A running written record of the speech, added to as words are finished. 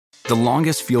The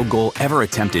longest field goal ever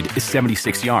attempted is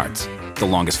 76 yards. The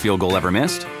longest field goal ever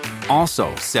missed?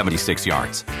 Also 76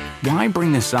 yards. Why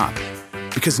bring this up?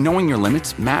 Because knowing your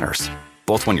limits matters,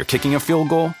 both when you're kicking a field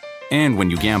goal and when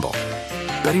you gamble.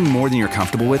 Betting more than you're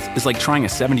comfortable with is like trying a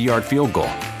 70-yard field goal.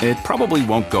 It probably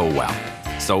won't go well.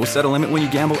 So set a limit when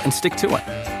you gamble and stick to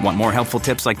it. Want more helpful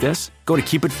tips like this? Go to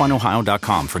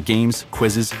keepitfunohio.com for games,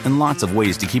 quizzes, and lots of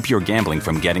ways to keep your gambling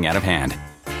from getting out of hand.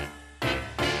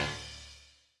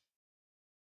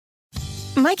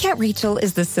 My cat Rachel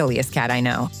is the silliest cat I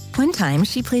know. One time,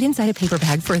 she played inside a paper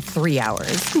bag for 3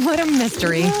 hours. What a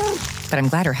mystery. But I'm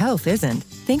glad her health isn't,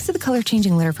 thanks to the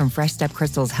color-changing litter from Fresh Step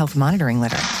Crystal's Health Monitoring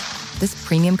Litter. This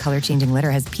premium color-changing litter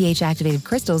has pH-activated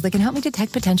crystals that can help me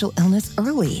detect potential illness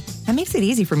early. That makes it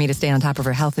easy for me to stay on top of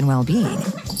her health and well-being.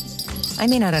 I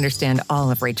may not understand all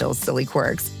of Rachel's silly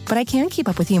quirks, but I can keep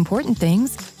up with the important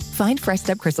things. Find Fresh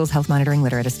Step Crystal's Health Monitoring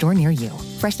Litter at a store near you.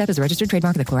 Fresh Step is a registered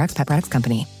trademark of the Clorox Pet Products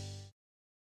Company.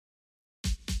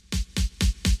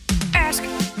 Ask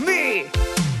me,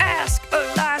 ask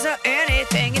Eliza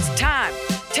anything. It's time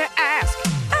to ask.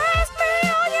 Ask me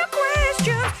all your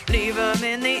questions. Leave them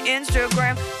in the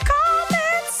Instagram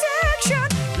comment section.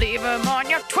 Leave them on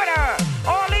your Twitter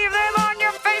or leave them on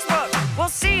your Facebook. We'll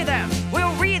see them,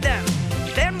 we'll read them,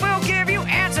 then we'll give you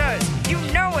answers. You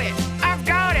know it, I've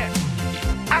got it.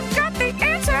 I've got the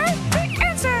answer.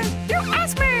 You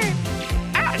ask me.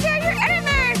 I'll tell you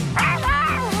anything.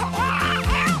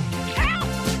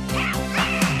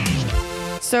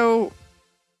 So,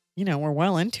 we're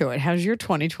well into it. How's your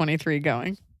 2023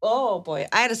 going? Oh, boy.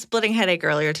 I had a splitting headache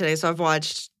earlier today, so I've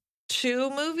watched 2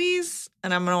 movies,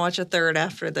 and I'm going to watch a third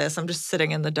after this. I'm just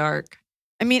sitting in the dark.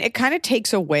 I mean, it kind of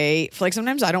takes away,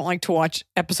 sometimes I don't like to watch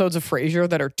episodes of Frasier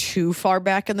that are too far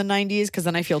back in the 90s because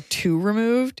then I feel too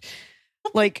removed.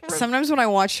 Sometimes when I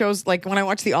watch shows, when I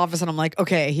watch The Office and I'm like,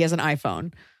 okay, he has an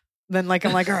iPhone. Then I'm like,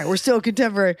 all right, we're still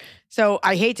contemporary. So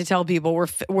I hate to tell people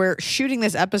we're shooting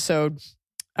this episode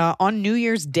on New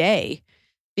Year's Day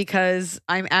because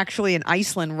I'm actually in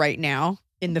Iceland right now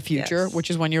in the future, Yes. which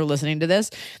is when you're listening to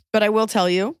this. But I will tell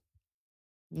you,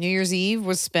 New Year's Eve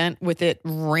was spent with it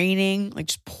raining,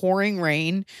 just pouring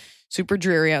rain, super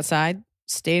dreary outside.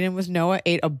 Stayed in with Noah,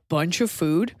 ate a bunch of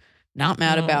food. Not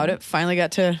mad about it. Finally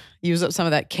got to use up some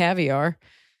of that caviar.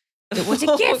 It was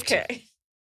a gift. Okay.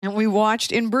 And we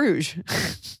watched In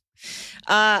Bruges.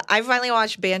 I finally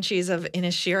watched Banshees of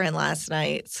Inisherin last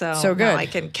night, so good. now I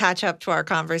can catch up to our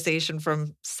conversation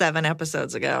from 7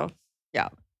 episodes ago. Yeah.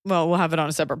 Well, we'll have it on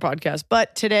a separate podcast.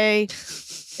 But today,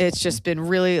 it's just been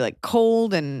really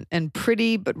cold and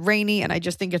pretty, but rainy. And I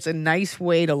just think it's a nice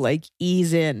way to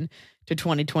ease in to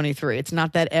 2023. It's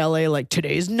not that LA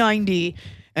today's 90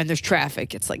 and there's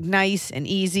traffic. It's nice and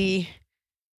easy.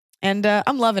 And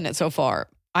I'm loving it so far.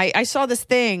 I saw this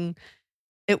thing.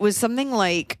 It was something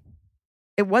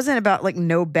it wasn't about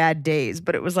no bad days,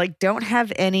 but it was don't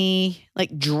have any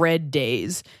dread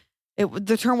days.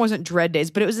 The term wasn't dread days,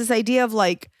 but it was this idea of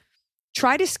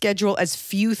try to schedule as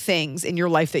few things in your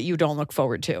life that you don't look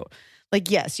forward to.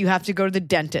 Yes, you have to go to the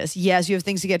dentist. Yes, you have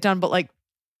things to get done, but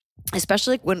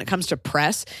especially when it comes to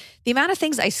press, the amount of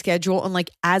things I schedule and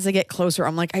as I get closer,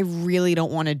 I'm I really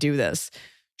don't want to do this.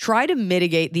 Try to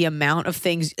mitigate the amount of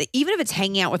things, even if it's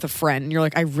hanging out with a friend and you're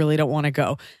I really don't want to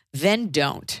go, then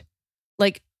don't.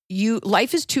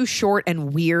 Life is too short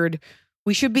and weird.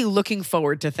 We should be looking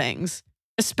forward to things,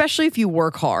 especially if you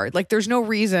work hard. There's no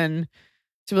reason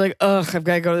to be ugh, I've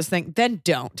got to go to this thing. Then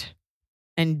don't.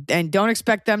 And don't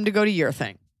expect them to go to your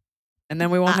thing. And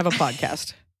then we won't have a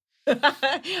podcast.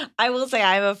 I will say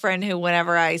I have a friend who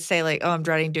whenever I say oh, I'm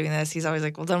dreading doing this, he's always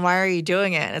well, then why are you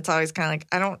doing it? And it's always kind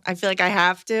of I feel I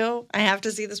have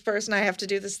to see this person. I have to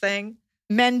do this thing.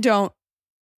 Men don't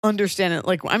understand it.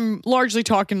 I'm largely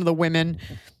talking to the women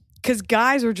because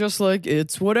guys are just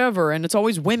it's whatever. And it's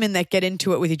always women that get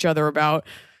into it with each other about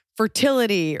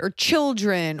fertility or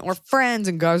children or friends.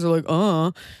 And guys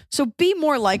are So be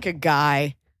more like a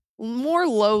guy. More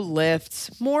low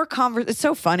lifts, more It's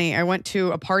so funny. I went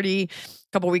to a party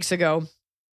a couple weeks ago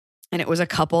and it was a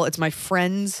couple. It's my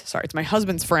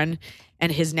husband's friend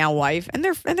and his now wife. And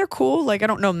they're cool. I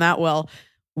don't know them that well.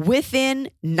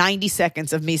 Within 90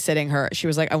 seconds of me sitting her, she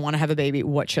was I want to have a baby.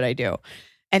 What should I do?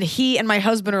 And he and my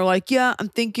husband are yeah, I'm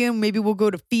thinking maybe we'll go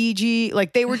to Fiji.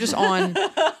 They were just on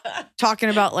talking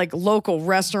about local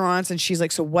restaurants. And she's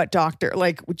so what doctor?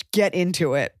 Get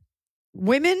into it.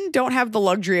 Women don't have the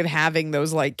luxury of having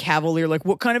those cavalier,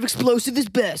 what kind of explosive is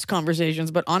best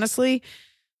conversations. But honestly,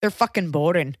 they're fucking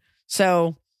boring.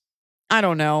 So I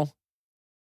don't know.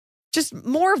 Just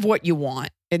more of what you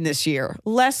want in this year.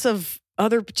 Less of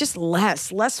just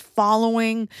less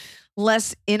following,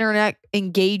 less internet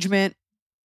engagement,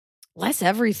 less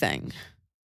everything.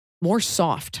 More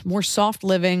soft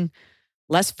living,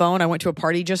 less phone. I went to a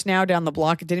party just now down the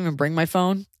block. I didn't even bring my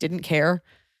phone. Didn't care.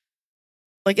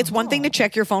 Like, it's one thing to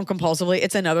check your phone compulsively.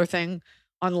 It's another thing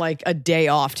on like a day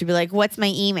off to be like, what's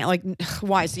my email? Like,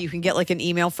 why? So you can get like an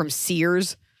email from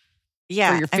Sears for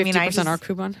your 50% off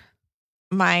coupon?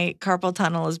 My carpal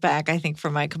tunnel is back, I think,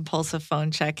 from my compulsive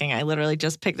phone checking. I literally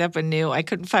just picked up a new. I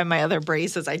couldn't find my other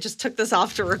braces. I just took this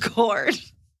off to record.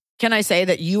 Can I say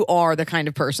that you are the kind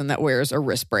of person that wears a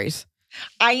wrist brace?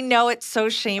 I know, it's so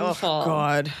shameful. Oh,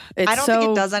 God. I don't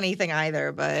think it does anything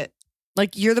either, but...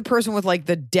 Like, you're the person with like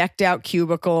the decked out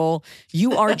cubicle.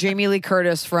 You are Jamie Lee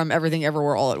Curtis from Everything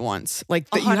Everywhere All at Once. Like,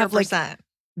 you have like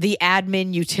the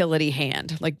admin utility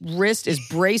hand. Like, wrist is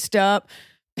braced up.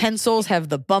 Pencils have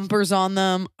the bumpers on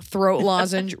them. Throat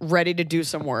lozenge, ready to do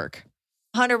some work.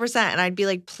 100%. And I'd be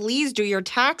like, please do your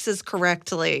taxes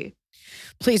correctly.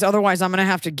 Please, otherwise I'm going to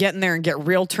have to get in there and get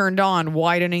real turned on,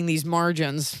 widening these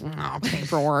margins. Oh,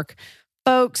 paperwork.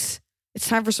 Folks, it's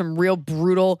time for some real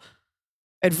brutal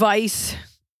advice.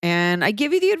 And I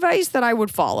give you the advice that I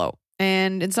would follow.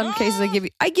 And in some cases, I give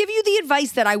you the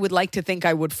advice that I would like to think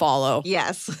I would follow.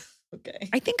 Yes. Okay.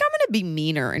 I think I'm going to be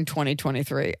meaner in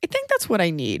 2023. I think that's what I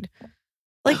need.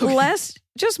 Like, less,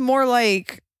 just more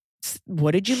like,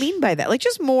 what did you mean by that? Like,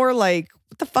 just more like,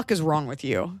 what the fuck is wrong with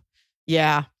you?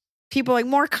 Yeah. People like,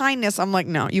 more kindness. I'm like,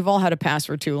 no, you've all had a pass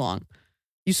for too long.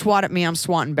 You swat at me, I'm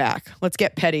swatting back. Let's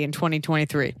get petty in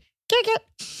 2023. Kick it.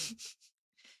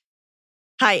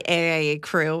 Hi, AIA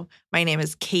crew. My name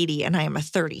is Katie, and I am a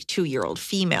 32-year-old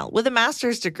female with a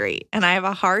master's degree, and I have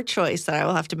a hard choice that I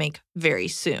will have to make very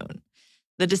soon.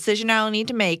 The decision I will need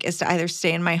to make is to either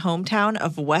stay in my hometown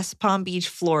of West Palm Beach,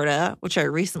 Florida, which I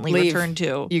recently returned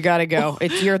to. You got to go.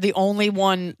 You're the only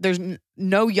one. There's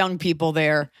no young people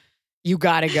there. You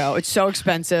got to go. It's so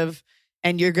expensive,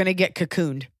 and you're going to get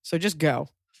cocooned. So just go.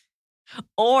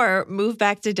 Or move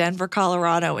back to Denver,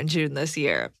 Colorado in June this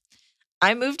year.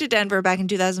 I moved to Denver back in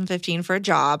 2015 for a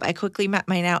job. I quickly met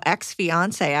my now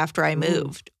ex-fiance after I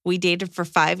moved. We dated for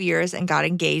 5 years and got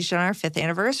engaged on our 5th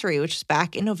anniversary, which was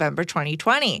back in November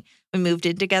 2020. We moved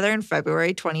in together in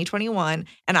February 2021,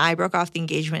 and I broke off the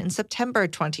engagement in September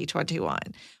 2021.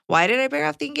 Why did I break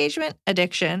off the engagement?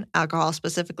 Addiction, alcohol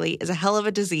specifically, is a hell of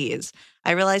a disease.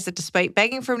 I realized that despite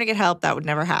begging for him to get help, that would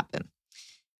never happen.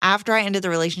 After I ended the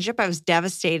relationship, I was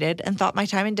devastated and thought my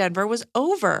time in Denver was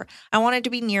over. I wanted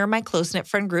to be near my close-knit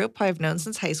friend group who I've known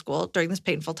since high school during this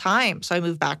painful time, so I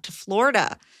moved back to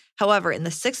Florida. However, in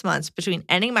the 6 months between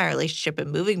ending my relationship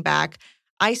and moving back,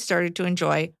 I started to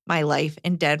enjoy my life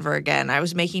in Denver again. I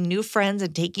was making new friends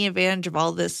and taking advantage of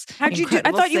all this. How'd you do?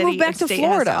 I thought you moved back to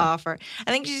Florida. Offer.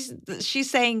 I think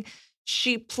she's saying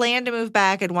she planned to move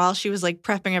back, and while she was like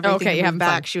prepping everything to move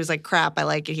back, she was like, crap, I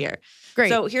like it here. Great.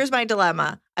 So here's my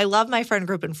dilemma. I love my friend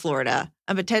group in Florida,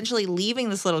 and potentially leaving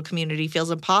this little community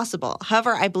feels impossible.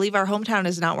 However, I believe our hometown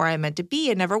is not where I'm meant to be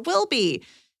and never will be.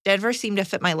 Denver seemed to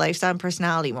fit my lifestyle and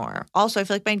personality more. Also, I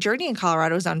feel like my journey in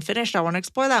Colorado is unfinished. I want to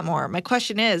explore that more. My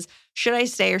question is, should I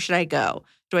stay or should I go?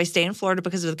 Do I stay in Florida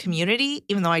because of the community,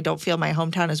 even though I don't feel my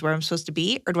hometown is where I'm supposed to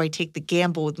be? Or do I take the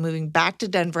gamble with moving back to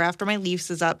Denver after my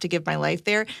lease is up to give my life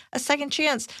there a second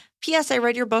chance? P.S. I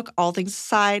read your book, All Things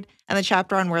Aside, and the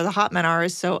chapter on where the hot men are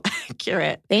is so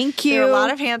accurate. Thank you. There are a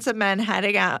lot of handsome men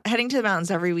heading to the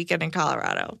mountains every weekend in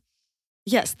Colorado.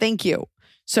 Yes, thank you.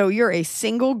 So you're a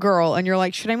single girl and you're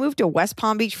like, should I move to West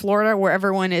Palm Beach, Florida, where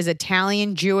everyone is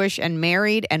Italian, Jewish, and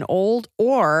married and old?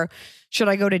 Or should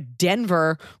I go to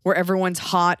Denver, where everyone's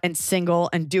hot and single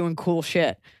and doing cool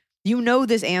shit? You know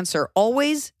this answer.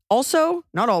 Always, also,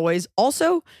 not always,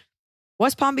 also,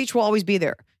 West Palm Beach will always be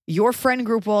there. Your friend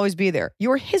group will always be there.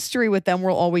 Your history with them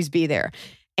will always be there.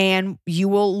 And you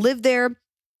will live there.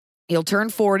 You'll turn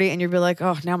 40 and you'll be like,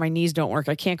 oh, now my knees don't work.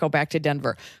 I can't go back to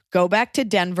Denver. Go back to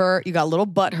Denver. You got a little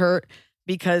butt hurt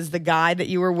because the guy that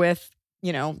you were with,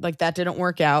 you know, like that didn't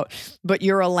work out. But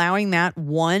you're allowing that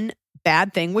one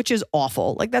bad thing, which is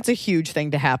awful. Like that's a huge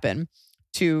thing to happen,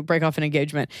 to break off an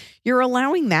engagement. You're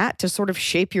allowing that to sort of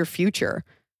shape your future.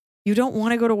 You don't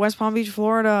want to go to West Palm Beach,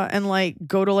 Florida and like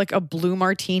go to like a Blue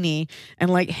Martini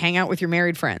and like hang out with your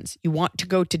married friends. You want to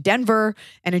go to Denver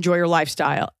and enjoy your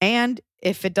lifestyle. And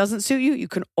if it doesn't suit you, you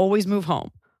can always move home.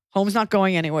 Home's not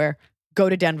going anywhere. Go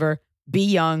to Denver, be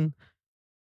young,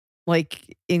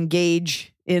 like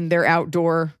engage in their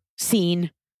outdoor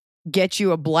scene, get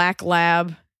you a black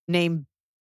lab named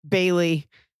Bailey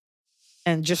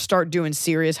and just start doing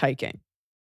serious hiking.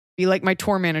 Be like my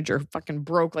tour manager who fucking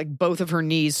broke like both of her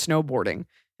knees snowboarding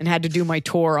and had to do my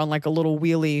tour on like a little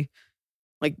wheelie,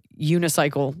 like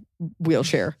unicycle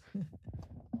wheelchair.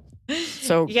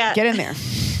 So Yeah. get in there.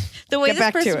 The way Get this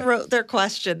back to person it. wrote their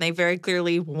question, they very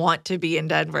clearly want to be in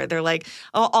Denver. They're like,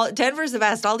 oh, Denver's the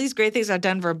best. All these great things about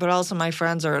Denver, but also my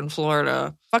friends are in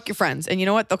Florida. Fuck your friends. And you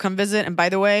know what? They'll come visit. And by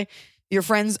the way, your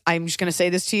friends, I'm just going to say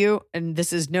this to you, and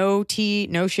this is no tea,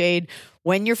 no shade.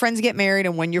 When your friends get married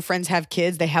and when your friends have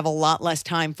kids, they have a lot less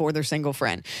time for their single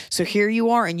friend. So here you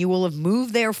are, and you will have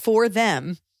moved there for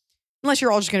them, unless you're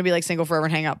all just going to be like single forever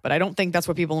and hang out. But I don't think that's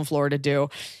what people in Florida do. You're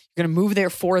going to move there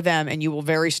for them, and you will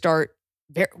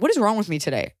what is wrong with me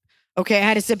today? Okay, I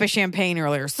had a sip of champagne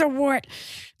earlier. So what?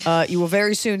 You will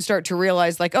very soon start to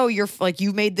realize, like, oh,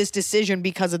 you made this decision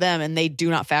because of them, and they do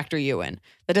not factor you in.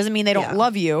 That doesn't mean they don't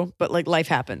love you, but like life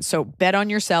happens. So bet on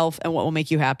yourself and what will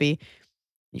make you happy.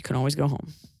 You can always go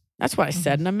home. That's what I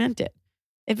said, and I meant it.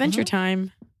 Adventure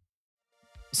time.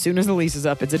 As soon as the lease is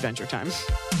up, it's adventure time.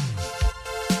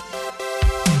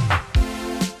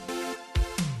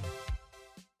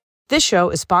 This show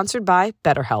is sponsored by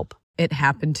BetterHelp. It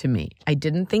happened to me. I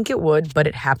didn't think it would, but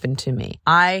it happened to me.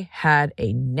 I had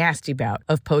a nasty bout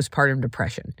of postpartum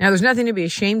depression. Now, there's nothing to be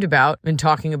ashamed about in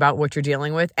talking about what you're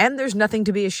dealing with, and there's nothing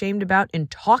to be ashamed about in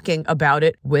talking about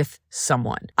it with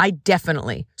someone. I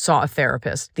definitely saw a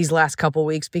therapist these last couple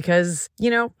weeks because,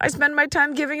 I spend my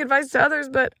time giving advice to others,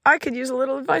 but I could use a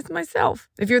little advice myself.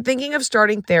 If you're thinking of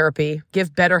starting therapy,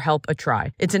 give BetterHelp a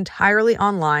try. It's entirely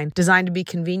online, designed to be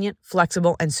convenient,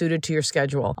 flexible, and suited to your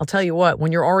schedule. I'll tell you what,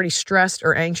 when you're already stressed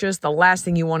or anxious, the last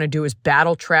thing you want to do is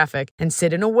battle traffic and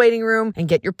sit in a waiting room and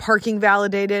get your parking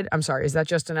validated. I'm sorry, is that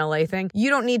just an LA thing? You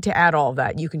don't need to add all of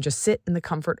that. You can just sit in the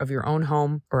comfort of your own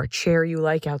home or a chair you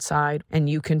like outside, and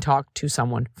you can talk to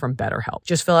someone from BetterHelp.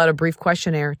 Just fill out a brief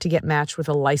questionnaire to get matched with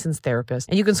a licensed therapist,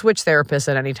 and you can switch therapists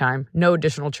at any time. No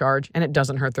additional charge, and it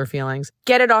doesn't hurt their feelings.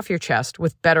 Get it off your chest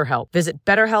with BetterHelp. Visit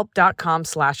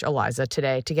BetterHelp.com/Eliza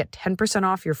today to get 10%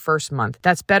 off your first month.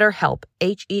 That's BetterHelp,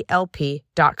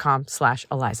 HELP.com/Eliza.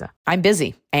 I'm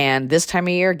busy, and this time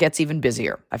of year gets even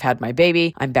busier. I've had my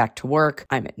baby, I'm back to work,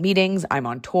 I'm at meetings, I'm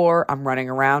on tour, I'm running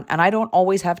around, and I don't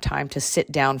always have time to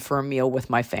sit down for a meal with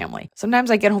my family.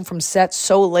 Sometimes I get home from set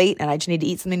so late and I just need to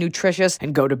eat something nutritious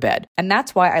and go to bed. And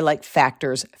that's why I like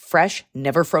Factor's fresh,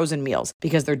 never frozen meals,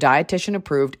 because they're dietitian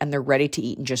approved and they're ready to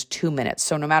eat in just 2 minutes.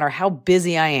 So no matter how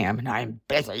busy I am, and I'm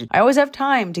busy, I always have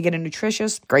time to get a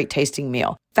nutritious, great tasting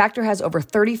meal. Factor has over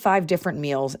 35 different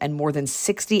meals and more than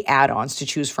 60 add-ons to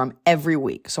choose from every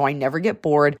week, so I never get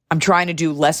bored. I'm trying to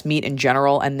do less meat in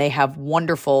general, and they have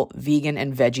wonderful vegan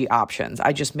and veggie options.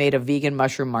 I just made a vegan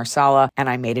mushroom marsala, and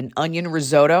I made an onion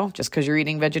risotto. Just because you're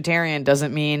eating vegetarian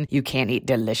doesn't mean you can't eat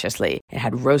deliciously. It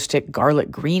had roasted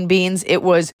garlic green beans. It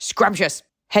was scrumptious.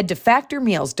 Head to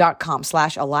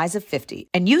factormeals.com/Eliza50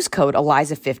 and use code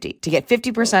Eliza50 to get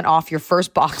 50% off your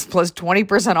first box plus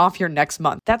 20% off your next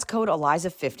month. That's code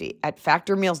Eliza50 at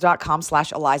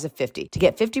factormeals.com/Eliza50 to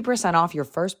get 50% off your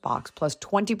first box plus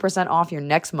 20% off your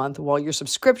next month while your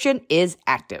subscription is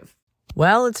active.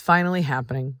 Well, it's finally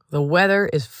happening. The weather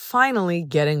is finally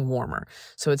getting warmer.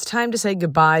 So it's time to say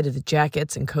goodbye to the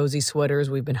jackets and cozy sweaters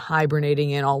we've been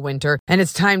hibernating in all winter. And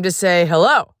it's time to say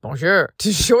hello, bonjour,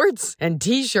 to shorts and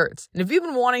t-shirts. And if you've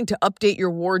been wanting to update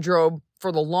your wardrobe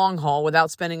for the long haul without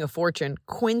spending a fortune,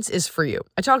 Quince is for you.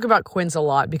 I talk about Quince a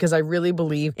lot because I really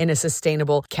believe in a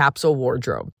sustainable capsule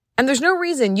wardrobe. And there's no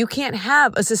reason you can't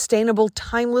have a sustainable,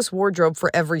 timeless wardrobe for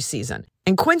every season.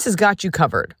 And Quince has got you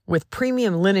covered with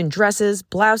premium linen dresses,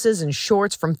 blouses, and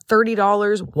shorts from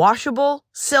 $30, washable,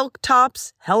 silk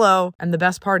tops, hello. And the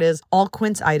best part is, all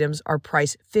Quince items are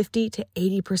priced 50 to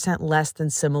 80% less than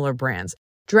similar brands.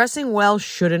 Dressing well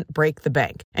shouldn't break the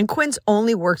bank. And Quince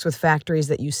only works with factories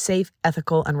that use safe,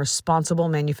 ethical, and responsible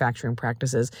manufacturing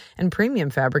practices and premium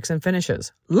fabrics and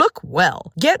finishes. Look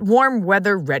well. Get warm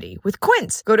weather ready with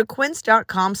Quince. Go to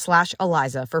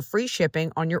quince.com/Eliza for free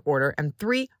shipping on your order and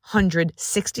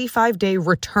 365-day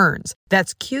returns.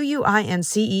 That's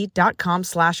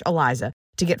QUINCE.com/Eliza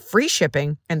to get free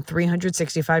shipping and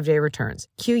 365-day returns.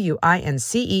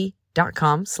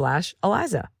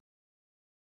 QUINCE.com/Eliza.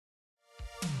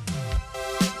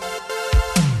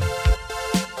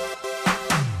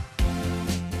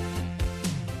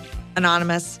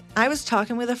 Anonymous, I was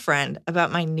talking with a friend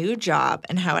about my new job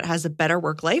and how it has a better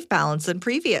work-life balance than my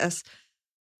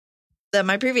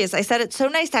previous. I said, it's so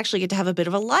nice to actually get to have a bit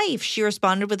of a life. She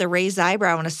responded with a raised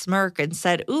eyebrow and a smirk and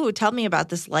said, ooh, tell me about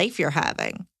this life you're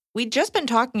having. We'd just been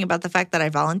talking about the fact that I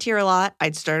volunteer a lot.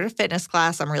 I'd started a fitness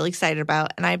class I'm really excited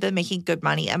about, and I've been making good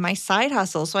money at my side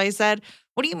hustle. So I said,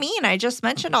 what do you mean? I just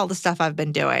mentioned all the stuff I've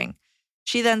been doing.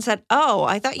 She then said, oh,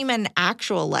 I thought you meant an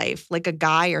actual life, like a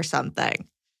guy or something.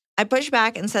 I pushed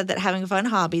back and said that having fun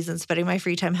hobbies and spending my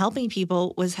free time helping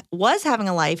people was having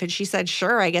a life. And she said,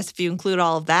 sure, I guess if you include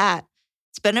all of that.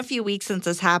 It's been a few weeks since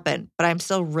this happened, but I'm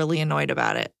still really annoyed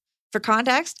about it. For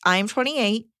context, I am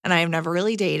 28 and I have never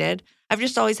really dated. I've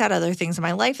just always had other things in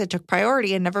my life that took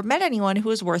priority and never met anyone who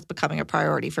was worth becoming a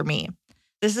priority for me.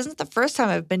 This isn't the first time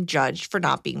I've been judged for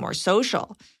not being more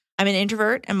social. I'm an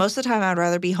introvert, and most of the time I'd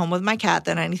rather be home with my cat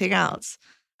than anything else.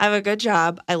 I have a good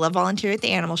job. I love volunteering at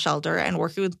the animal shelter and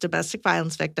working with domestic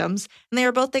violence victims, and they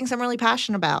are both things I'm really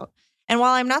passionate about. And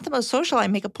while I'm not the most social, I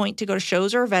make a point to go to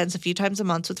shows or events a few times a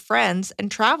month with friends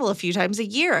and travel a few times a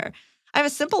year. I have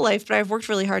a simple life, but I've worked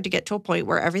really hard to get to a point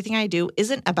where everything I do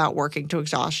isn't about working to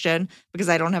exhaustion because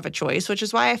I don't have a choice, which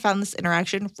is why I found this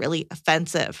interaction really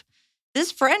offensive.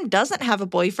 This friend doesn't have a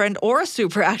boyfriend or a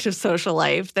super active social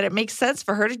life that it makes sense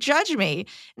for her to judge me.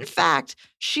 In fact,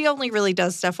 she only really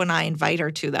does stuff when I invite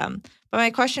her to them. But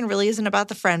my question really isn't about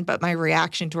the friend, but my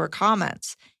reaction to her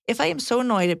comments. If I am so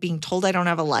annoyed at being told I don't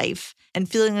have a life and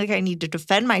feeling like I need to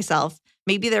defend myself,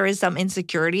 maybe there is some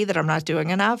insecurity that I'm not doing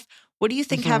enough. What do you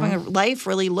think having a life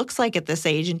really looks like at this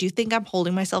age? And do you think I'm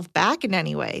holding myself back in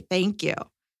any way? Thank you.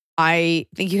 I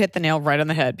think you hit the nail right on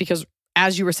the head because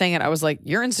as you were saying it, I was like,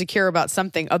 you're insecure about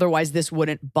something. Otherwise, this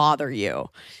wouldn't bother you.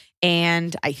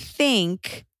 And I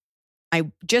think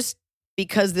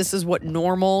because this is what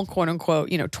normal, quote unquote,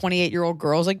 28-year-old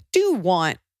girls like do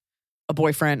want a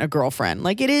boyfriend, a girlfriend.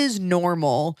 Like it is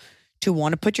normal to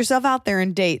want to put yourself out there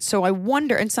and date. So I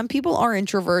wonder, and some people are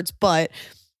introverts, but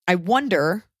I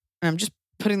wonder, and I'm just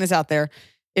putting this out there,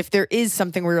 if there is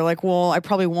something where you're like, well, I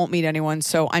probably won't meet anyone,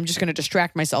 so I'm just going to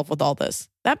distract myself with all this.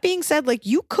 That being said, like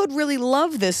you could really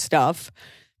love this stuff,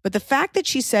 but the fact that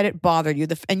she said it bothered you,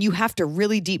 and you have to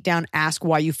really deep down ask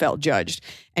why you felt judged.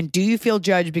 And do you feel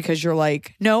judged because you're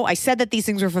like, no, I said that these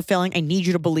things were fulfilling. I need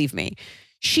you to believe me.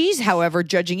 She's, however,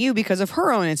 judging you because of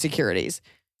her own insecurities.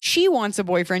 She wants a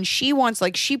boyfriend. She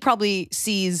probably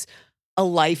sees a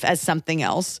life as something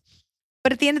else.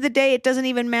 But at the end of the day, it doesn't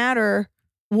even matter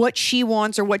what she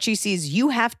wants or what she sees. You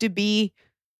have to be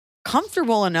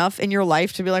comfortable enough in your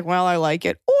life to be like, well, I like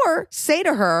it. Or say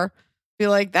to her, be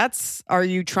like, are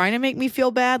you trying to make me feel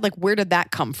bad? Like, where did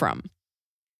that come from?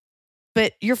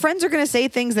 But your friends are going to say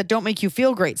things that don't make you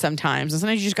feel great sometimes. And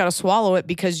sometimes you just got to swallow it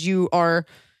because you are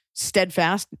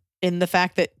steadfast in the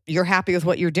fact that you're happy with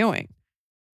what you're doing.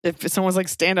 If someone's like,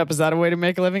 stand up, is that a way to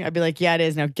make a living? I'd be like, yeah, it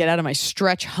is. Now get out of my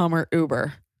stretch Hummer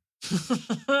Uber.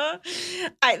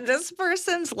 This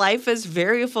person's life is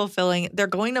very fulfilling. They're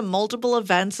going to multiple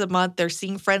events a month. They're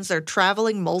seeing friends. They're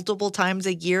traveling multiple times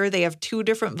a year. They have 2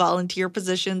 different volunteer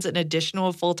positions in addition to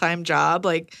a full-time job.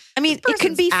 Like, I mean, it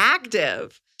can be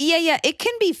active. Yeah. It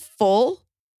can be full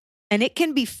and it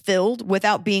can be filled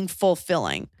without being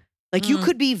fulfilling. Like you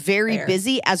could be very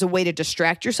busy as a way to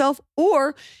distract yourself,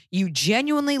 or you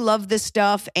genuinely love this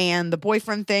stuff and the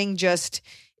boyfriend thing just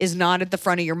is not at the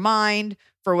front of your mind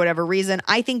for whatever reason.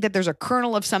 I think that there's a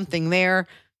kernel of something there.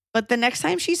 But the next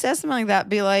time she says something like that,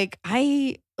 be like,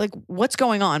 what's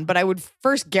going on? But I would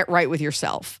first get right with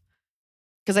yourself.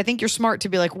 Because I think you're smart to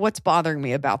be like, what's bothering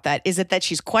me about that? Is it that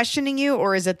she's questioning you,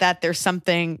 or is it that there's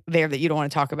something there that you don't want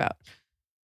to talk about?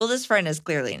 Well, this friend is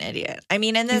clearly an idiot. I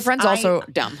mean, and this friend's also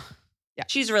dumb. Yeah.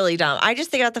 She's really dumb. I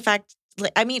just think about the fact,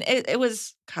 I mean, it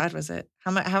was, God, was it?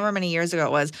 However many years ago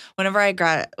it was.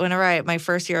 My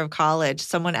first year of college,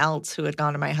 someone else who had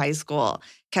gone to my high school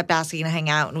kept asking to hang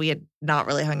out, and we had not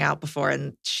really hung out before,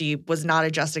 and she was not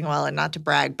adjusting well, and not to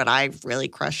brag, but I really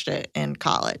crushed it in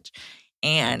college.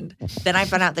 And then I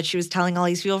found out that she was telling all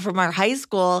these people from our high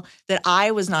school that I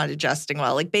was not adjusting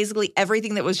well. Like basically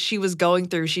everything that she was going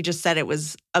through, she just said it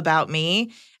was about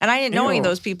me. And I didn't know any of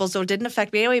those people, so it didn't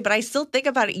affect me anyway. But I still think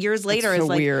about it years later. It's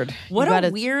like, weird. What a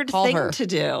weird thing to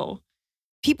do.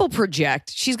 People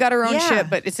project. She's got her own shit,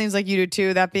 but it seems like you do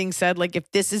too. That being said, like if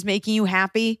this is making you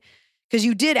happy, because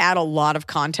you did add a lot of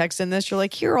context in this. You're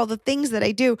like, here are all the things that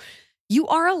I do. You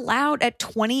are allowed at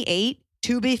 28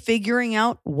 to be figuring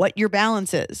out what your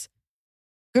balance is.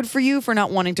 Good for you for not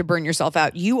wanting to burn yourself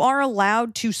out. You are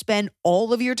allowed to spend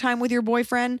all of your time with your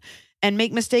boyfriend and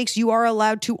make mistakes. You are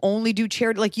allowed to only do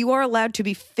charity. Like you are allowed to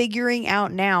be figuring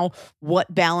out now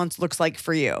what balance looks like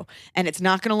for you. And it's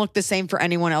not going to look the same for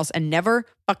anyone else. And never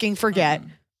fucking forget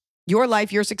your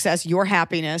life, your success, your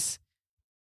happiness.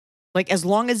 Like as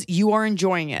long as you are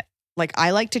enjoying it. Like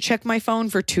I like to check my phone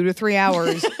for 2 to 3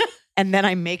 hours. And then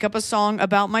I make up a song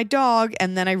about my dog,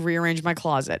 and then I rearrange my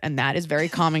closet. And that is very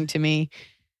calming to me.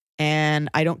 And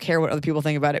I don't care what other people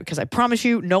think about it, because I promise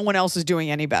you, no one else is doing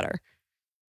any better.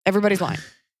 Everybody's lying.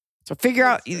 So figure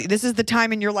out, this is the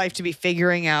time in your life to be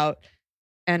figuring out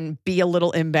and be a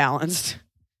little imbalanced.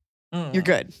 You're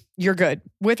good. You're good.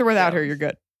 With or without her, you're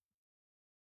good.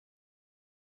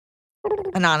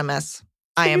 Anonymous.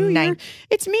 I am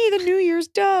It's me, the New Year's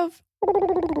dove.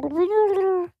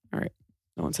 All right.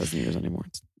 No one says New Year's anymore.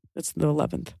 It's the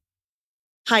 11th.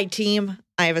 Hi, team.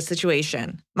 I have a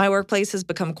situation. My workplace has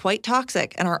become quite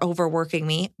toxic and are overworking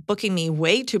me, booking me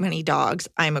way too many dogs.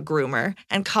 I'm a groomer,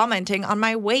 and commenting on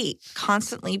my weight,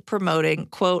 constantly promoting,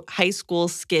 quote, high school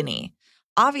skinny.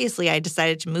 Obviously, I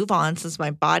decided to move on since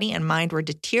my body and mind were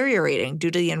deteriorating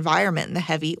due to the environment and the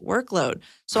heavy workload.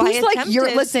 So Who's I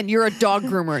attempted... you're a dog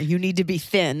groomer. You need to be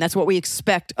thin. That's what we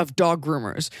expect of dog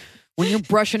groomers. When you're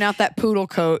brushing out that poodle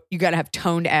coat, you got to have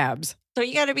toned abs. So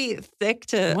you got to be thick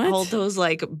to hold those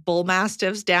like bull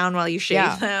mastiffs down while you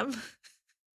shave them.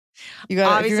 You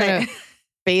got if you're gonna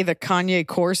bathe a Kanye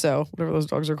Corso, whatever those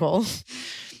dogs are called.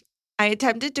 I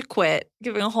attempted to quit,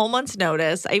 giving a whole month's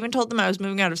notice. I even told them I was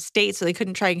moving out of state so they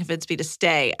couldn't try and convince me to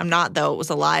stay. I'm not, though. It was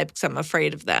a lie because I'm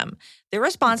afraid of them. Their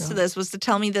response to this was to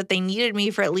tell me that they needed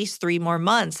me for at least 3 more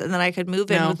months and then I could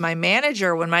move in with my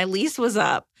manager when my lease was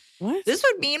up. What? This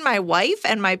would mean my wife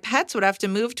and my pets would have to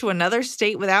move to another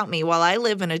state without me while I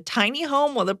live in a tiny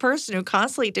home with a person who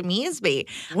constantly demeans me.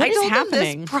 What is told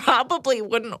happening? them this probably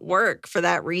wouldn't work for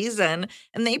that reason,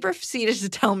 and they proceeded to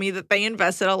tell me that they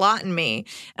invested a lot in me,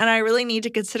 and I really need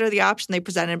to consider the option they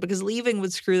presented because leaving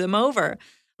would screw them over.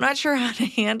 I'm not sure how to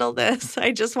handle this.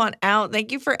 I just want out.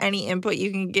 Thank you for any input you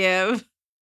can give.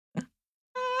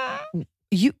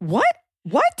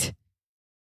 What?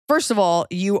 First of all,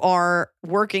 you are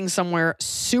working somewhere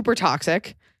super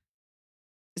toxic.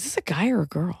 Is this a guy or a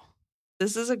girl?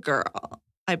 This is a girl,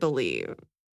 I believe.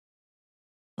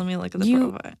 Let me look at the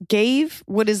you profile. Gave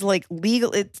what is like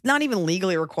legal. It's not even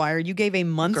legally required. You gave a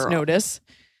month's notice.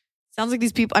 Sounds like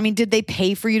these people, I mean, did they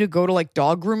pay for you to go to like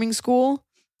dog grooming school?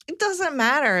 It doesn't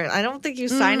matter. I don't think you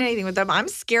signed anything with them. I'm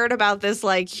scared about this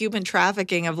like human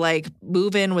trafficking of like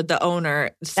move in with the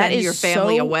owner, send your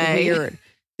family away. Weird.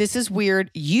 This is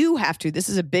weird. You have to. This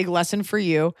is a big lesson for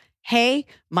you. Hey,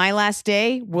 my last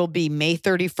day will be May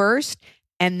 31st.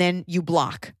 And then you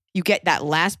block. You get that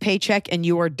last paycheck and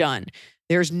you are done.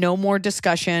 There's no more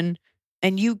discussion.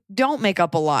 And you don't make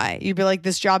up a lie. You'd be like,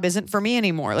 this job isn't for me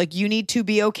anymore. Like, you need to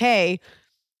be okay.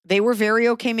 They were very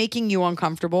okay making you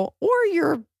uncomfortable, or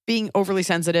you're being overly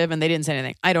sensitive and they didn't say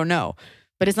anything. I don't know.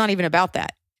 But it's not even about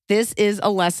that. This is a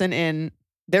lesson in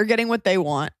they're getting what they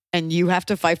want and you have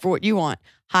to fight for what you want.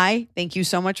 Hi, thank you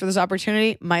so much for this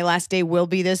opportunity. My last day will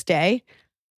be this day.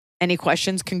 Any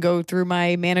questions can go through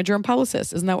my manager and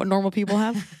publicist. Isn't that what normal people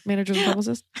have? Managers and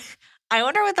publicists? I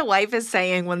wonder what the wife is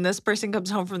saying when this person comes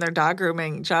home from their dog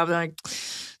grooming job. They're like,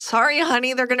 sorry,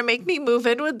 honey, they're going to make me move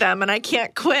in with them and I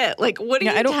can't quit. Like, what do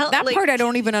you tell? That part I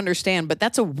don't even understand, but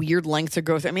that's a weird length to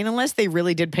go through. I mean, unless they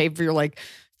really did pay for your like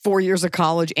 4 years of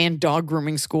college and dog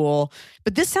grooming school.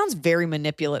 But this sounds very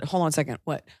manipulative. Hold on a second.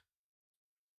 What?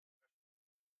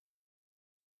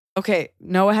 Okay,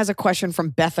 Noah has a question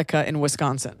from Bethica in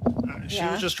Wisconsin. She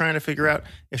was just trying to figure out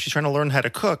if she's trying to learn how to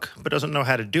cook but doesn't know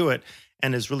how to do it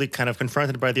and is really kind of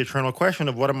confronted by the eternal question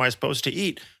of what am I supposed to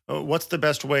eat? What's the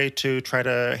best way to try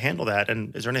to handle that?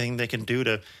 And is there anything they can do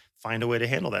to find a way to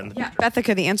handle that?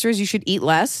 Bethica, the answer is you should eat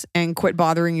less and quit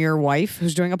bothering your wife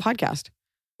who's doing a podcast.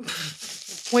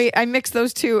 Wait, I mixed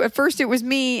those two. At first it was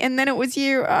me and then it was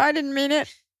you. Oh, I didn't mean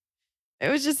it. It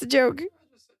was just a joke.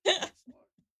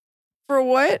 For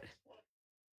what?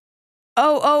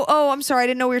 Oh, I'm sorry. I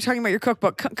didn't know we were talking about your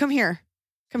cookbook. Come here.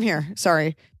 Come here.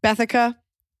 Sorry. Bethica,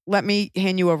 let me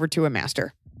hand you over to a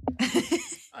master.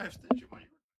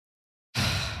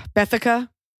 Bethica,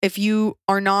 if you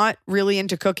are not really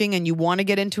into cooking and you want to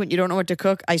get into it and you don't know what to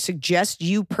cook, I suggest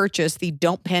you purchase the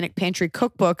Don't Panic Pantry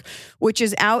cookbook, which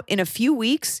is out in a few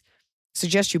weeks.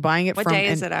 Suggest you buying it What day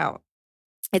is it out?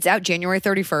 It's out January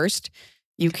 31st.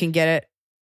 You can get it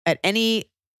at any...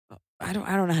 I don't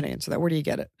know how to answer that. Where do you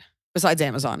get it? Besides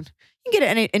Amazon. You can get it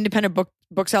at any independent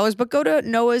booksellers, but go to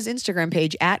Noah's Instagram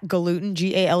page at Galuten,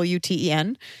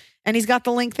 Galuten, and he's got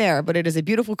the link there. But it is a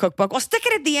beautiful cookbook. Well, stick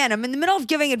it at the end. I'm in the middle of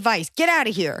giving advice. Get out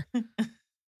of here.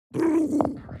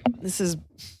 This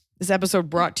episode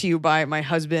brought to you by my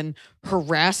husband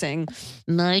harassing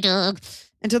my dog.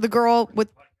 And to the girl with,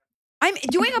 I'm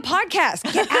doing a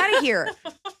podcast. Get out of here.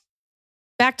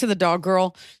 Back to the dog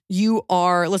girl.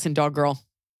 Listen, dog girl.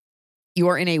 You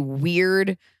are in a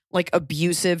weird, like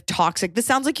abusive, toxic. This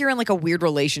sounds like you're in like a weird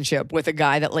relationship with a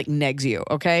guy that like negs you.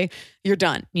 Okay. You're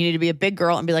done. You need to be a big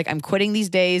girl and be like, I'm quitting these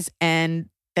days, and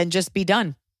then just be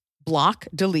done. Block,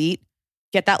 delete,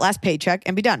 get that last paycheck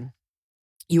and be done.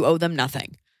 You owe them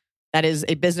nothing. That is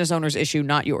a business owner's issue,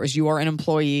 not yours. You are an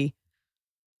employee,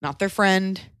 not their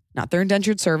friend, not their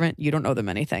indentured servant. You don't owe them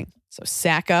anything. So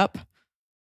sack up.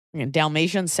 Again,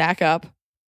 Dalmatian, sack up.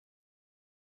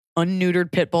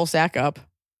 Unneutered pit bull, sack up.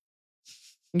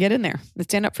 And get in there and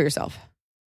stand up for yourself.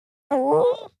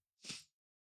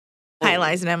 Hi,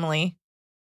 Liza and Emily.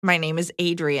 My name is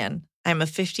Adrian. I'm a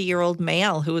 50-year-old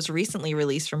male who was recently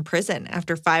released from prison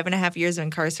after 5.5 years of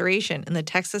incarceration in the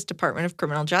Texas Department of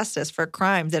Criminal Justice for a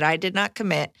crime that I did not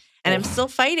commit, and I'm still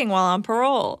fighting while on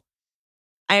parole.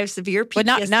 I have severe PTSD.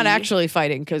 But not actually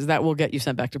fighting, because that will get you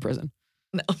sent back to prison.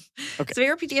 No. Okay.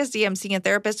 Severe PTSD. I'm seeing a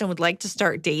therapist and would like to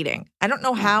start dating. I don't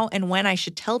know how and when I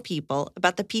should tell people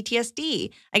about the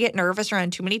PTSD. I get nervous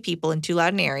around too many people in too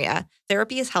loud an area.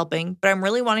 Therapy is helping, but I'm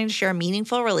really wanting to share a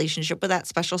meaningful relationship with that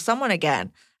special someone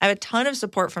again. I have a ton of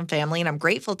support from family and I'm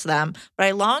grateful to them, but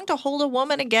I long to hold a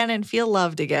woman again and feel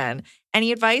loved again.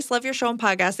 Any advice? Love your show and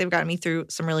podcast. They've gotten me through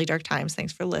some really dark times.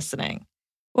 Thanks for listening.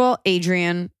 Well,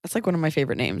 Adrian, that's like one of my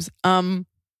favorite names.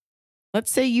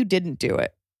 Let's say you didn't do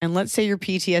it. And let's say your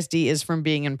PTSD is from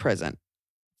being in prison.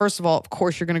 First of all, of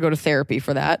course, you're going to go to therapy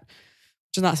for that,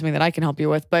 which is not something that I can help you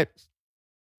with. But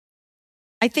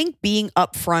I think being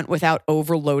upfront without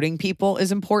overloading people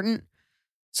is important.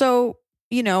 So,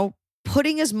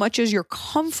 putting as much as you're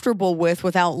comfortable with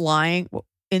without lying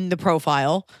in the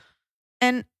profile.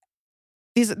 And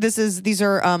these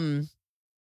are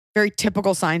very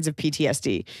typical signs of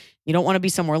PTSD. You don't want to be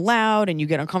somewhere loud and you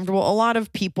get uncomfortable. A lot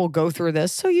of people go through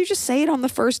this. So you just say it on the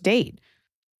first date.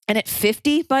 And at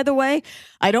 50, by the way,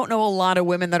 I don't know a lot of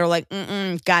women that are like,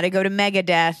 got to go to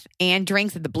Megadeth and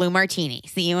drinks at the Blue Martini.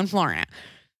 See you in Florida.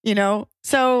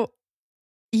 So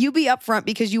you be upfront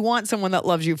because you want someone that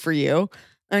loves you for you.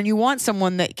 And you want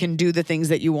someone that can do the things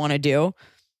that you want to do.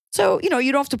 So, you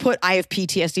don't have to put, I have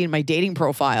PTSD in my dating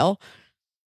profile.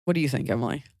 What do you think,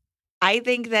 Emily? I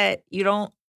think that you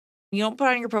don't put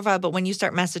on your profile, but when you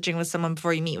start messaging with someone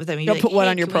before you meet with them, you don't like, put what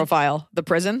hey, on your profile? The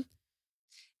prison?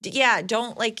 Yeah,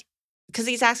 don't because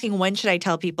he's asking when should I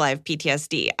tell people I have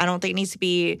PTSD. I don't think it needs to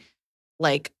be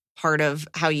part of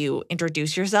how you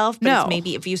introduce yourself. But it's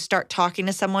maybe if you start talking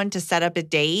to someone to set up a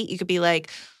date, you could be like,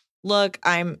 look,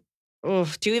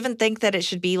 do you even think that it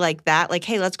should be like that? Like,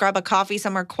 hey, let's grab a coffee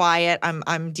somewhere quiet.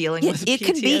 I'm dealing with PTSD. It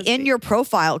can be in your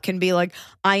profile. It can be like,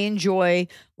 I enjoy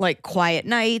quiet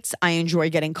nights. I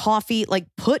enjoy getting coffee.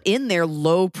 Put in there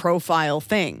low profile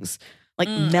things,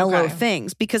 mellow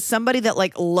things. Because somebody that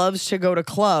loves to go to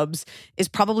clubs is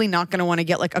probably not going to want to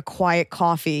get a quiet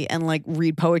coffee and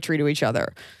read poetry to each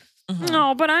other. Mm-hmm.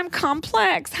 No, but I'm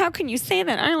complex. How can you say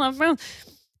that? I love you.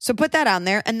 So put that on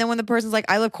there. And then when the person's like,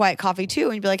 I love quiet coffee too.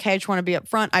 And you'd be like, hey, I just want to be up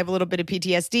front. I have a little bit of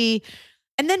PTSD.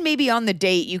 And then maybe on the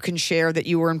date, you can share that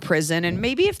you were in prison. And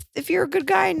maybe if you're a good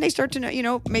guy and they start to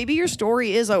know, maybe your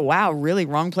story is wow, really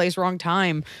wrong place, wrong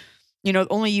time.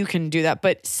 Only you can do that.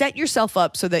 But set yourself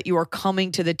up so that you are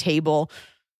coming to the table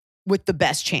with the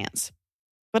best chance.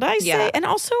 But I say, and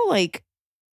also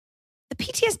the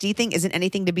PTSD thing isn't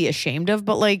anything to be ashamed of,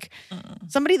 but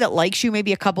somebody that likes you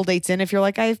maybe a couple dates in, if you're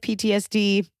like, I have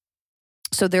PTSD,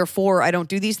 so therefore I don't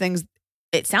do these things,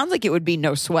 it sounds like it would be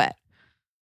no sweat.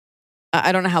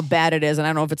 I don't know how bad it is, and I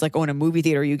don't know if it's in a movie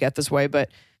theater you get this way, but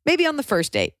maybe on the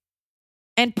first date.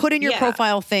 And put in your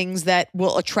profile things that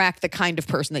will attract the kind of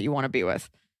person that you want to be with.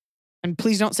 And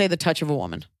please don't say the touch of a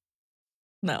woman.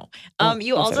 No.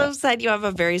 You also said you have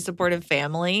a very supportive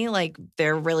family.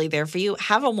 They're really there for you.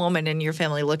 Have a woman in your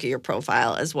family look at your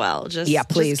profile as well.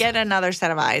 Please. Just get another set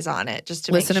of eyes on it just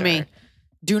to listen make sure. to me.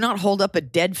 Do not hold up a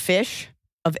dead fish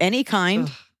of any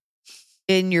kind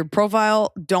in your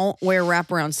profile. Don't wear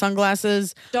wraparound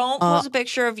sunglasses. Don't post a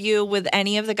picture of you with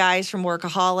any of the guys from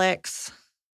Workaholics.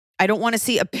 I don't want to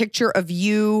see a picture of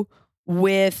you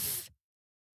with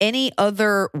any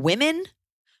other women.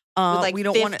 With we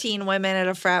don't 15 women at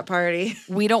a frat party.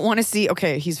 We don't want to see,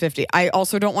 okay, he's 50. I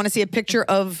also don't want to see a picture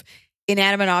of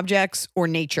inanimate objects or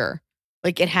nature.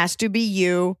 It has to be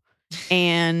you,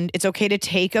 and it's okay to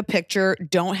take a picture.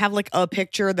 Don't have a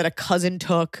picture that a cousin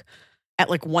took at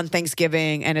one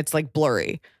Thanksgiving and it's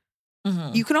blurry.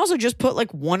 Mm-hmm. You can also just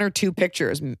put one or two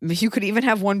pictures. You could even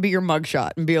have one be your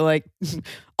mugshot and be like,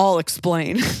 I'll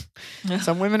explain.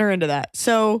 Some women are into that.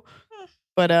 So,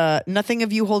 but nothing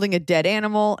of you holding a dead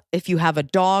animal. If you have a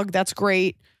dog, that's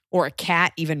great. Or a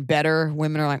cat, even better.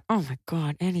 Women are like, oh my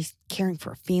God, and he's caring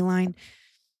for a feline.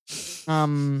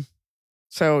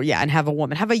 So yeah, and have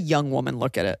a young woman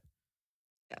look at it.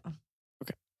 Yeah.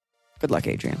 Okay. Good luck,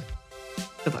 Adrian.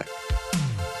 Good luck.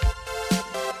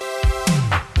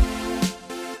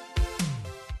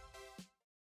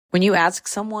 When you ask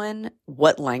someone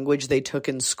what language they took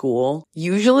in school,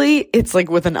 usually it's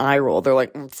with an eye roll. They're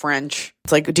like, French.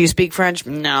 It's like, do you speak French?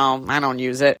 No, I don't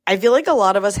use it. I feel like a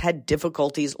lot of us had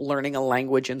difficulties learning a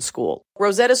language in school.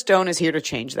 Rosetta Stone is here to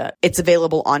change that. It's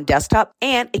available on desktop,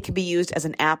 and it can be used as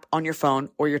an app on your phone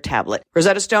or your tablet.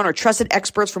 Rosetta Stone are trusted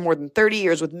experts for more than 30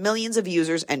 years with millions of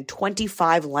users and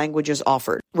 25 languages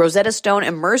offered. Rosetta Stone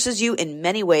immerses you in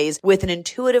many ways with an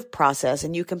intuitive process,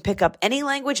 and you can pick up any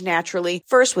language naturally,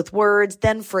 first with words,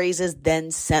 then phrases,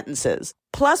 then sentences.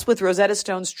 Plus, with Rosetta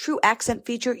Stone's True Accent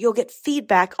feature, you'll get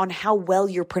feedback on how well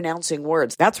you're pronouncing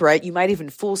words. That's right, you might even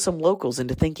fool some locals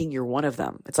into thinking you're one of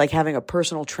them. It's like having a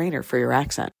personal trainer for your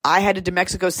accent. I headed to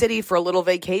Mexico City for a little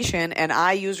vacation, and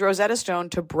I used Rosetta Stone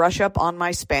to brush up on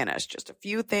my Spanish. Just a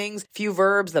few things, few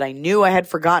verbs that I knew I had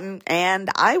forgotten, and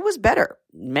I was better.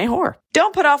 Mejor.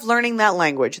 Don't put off learning that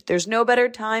language. There's no better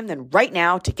time than right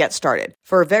now to get started.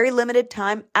 For a very limited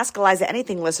time, Ask Eliza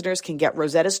Anything listeners can get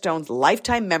Rosetta Stone's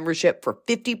lifetime membership for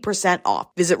 50% off.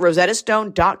 Visit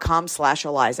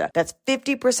rosettastone.com/Eliza. That's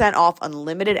 50% off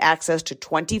unlimited access to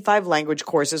 25 language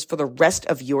courses for the rest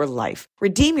of your life.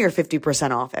 Redeem your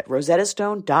 50% off at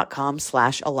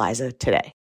rosettastone.com/Eliza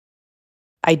today.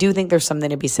 I do think there's something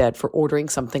to be said for ordering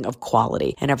something of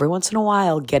quality and every once in a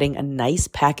while getting a nice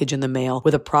package in the mail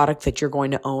with a product that you're going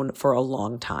to own for a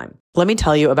long time. Let me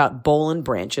tell you about Boll &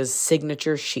 Branch's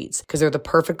signature sheets, because they're the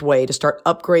perfect way to start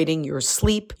upgrading your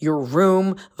sleep, your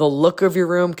room, the look of your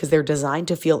room, because they're designed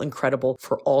to feel incredible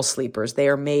for all sleepers. They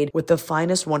are made with the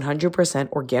finest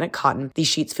 100% organic cotton. These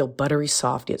sheets feel buttery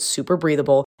soft yet super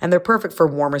breathable, and they're perfect for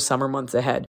warmer summer months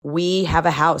ahead. We have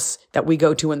a house that we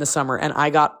go to in the summer, and I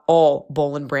got all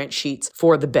Boll & Branch sheets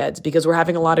for the beds because we're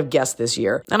having a lot of guests this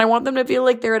year, and I want them to feel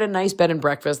like they're at a nice bed and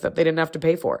breakfast that they didn't have to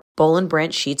pay for. Boll &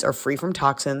 Branch sheets are free from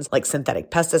toxins like synthetic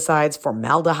pesticides,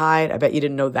 formaldehyde. I bet you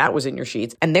didn't know that was in your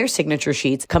sheets. And their signature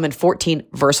sheets come in 14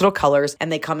 versatile colors,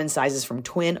 and they come in sizes from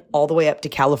twin all the way up to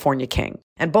California King.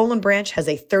 And Boll & Branch has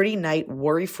a 30-night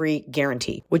worry-free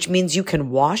guarantee, which means you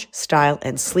can wash, style,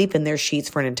 and sleep in their sheets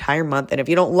for an entire month. And if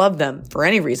you don't love them for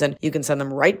any reason, you can send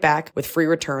them right back with free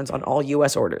returns on all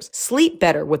U.S. orders. Sleep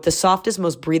better with the softest,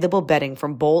 most breathable bedding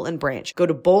from Boll & Branch. Go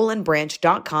to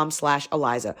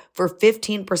bollandbranch.com/Eliza for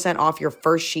 15% off your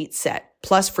first sheet set,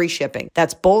 plus free shipping.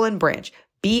 That's Boll & Branch.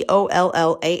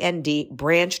 BOLLAND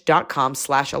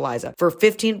branch.com/Eliza for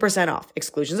 15% off.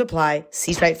 Exclusions apply.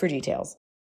 See site for details.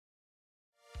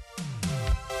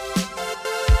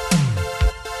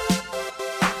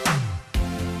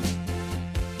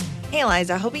 Hey,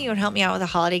 Eliza, hoping you would help me out with a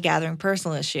holiday gathering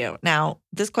personal issue. Now,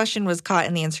 this question was caught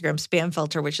in the Instagram spam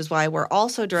filter, which is why we're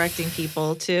also directing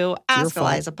people to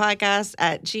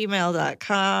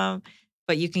askelizapodcast@gmail.com.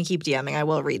 But you can keep DMing. I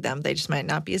will read them. They just might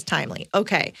not be as timely.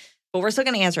 Okay. But we're still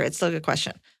going to answer it. It's still a good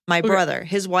question. My brother,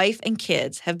 his wife, and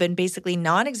kids have been basically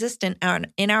non-existent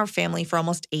in our family for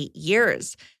almost 8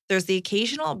 years. There's the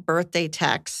occasional birthday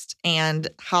text and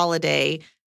holiday,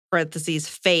 parentheses,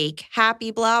 fake,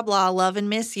 happy, blah, blah, love and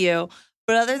miss you.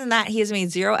 But other than that, he has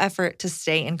made zero effort to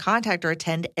stay in contact or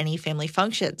attend any family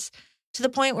functions. To the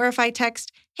point where if I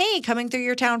text, hey, coming through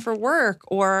your town for work,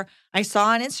 or I saw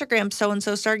on Instagram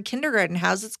so-and-so started kindergarten,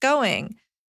 how's it going?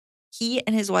 He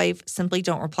and his wife simply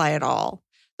don't reply at all.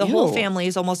 The whole family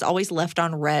is almost always left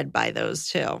on red by those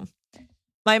two.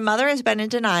 My mother has been in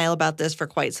denial about this for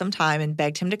quite some time and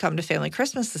begged him to come to family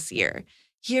Christmas this year.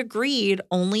 He agreed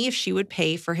only if she would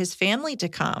pay for his family to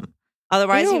come.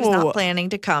 Otherwise, he was not planning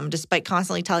to come, despite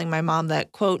constantly telling my mom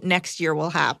that, quote, next year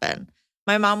will happen.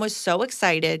 My mom was so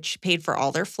excited. She paid for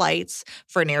all their flights,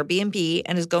 for an Airbnb,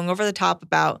 and is going over the top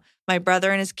about my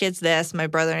brother and his kids this, my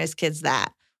brother and his kids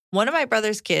that. One of my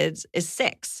brother's kids is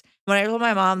 6. When I told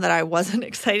my mom that I wasn't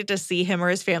excited to see him or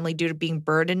his family due to being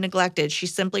burned and neglected, she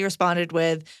simply responded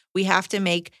with, we have to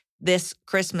make this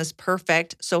Christmas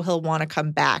perfect so he'll want to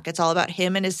come back. It's all about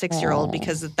him and his 6-year-old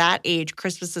because at that age,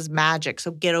 Christmas is magic.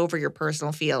 So get over your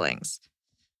personal feelings.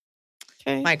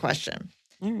 Okay. My question.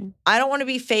 I don't want to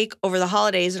be fake over the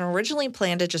holidays and originally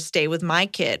planned to just stay with my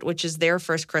kid, which is their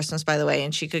first Christmas, by the way,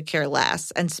 and she could care less,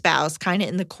 and spouse kind of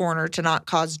in the corner to not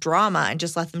cause drama and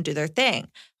just let them do their thing.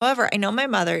 However, I know my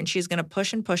mother and she's going to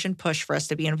push and push and push for us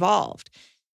to be involved.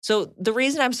 So the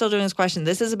reason I'm still doing this question,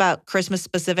 this is about Christmas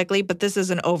specifically, but this is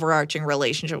an overarching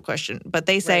relationship question. But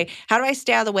they say, how do I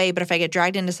stay out of the way? But if I get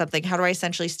dragged into something, how do I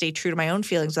essentially stay true to my own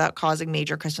feelings without causing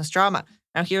major Christmas drama?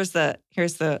 Now, here's the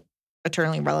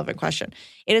eternally relevant question.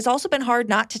 It has also been hard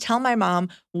not to tell my mom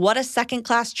what a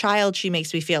second-class child she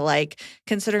makes me feel like,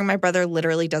 considering my brother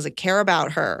literally doesn't care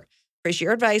about her. Appreciate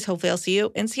your advice. Hopefully I'll see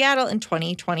you in Seattle in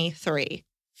 2023.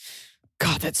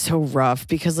 God, that's so rough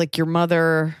because like your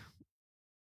mother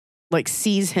like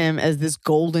sees him as this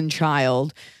golden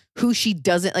child who she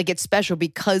doesn't like. It's special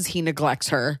because he neglects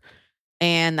her.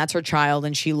 and that's her child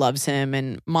and she loves him.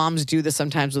 And moms do this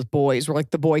sometimes with boys where like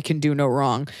the boy can do no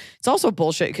wrong. It's also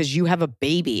bullshit because you have a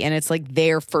baby and it's like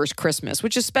their first Christmas,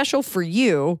 which is special for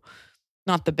you,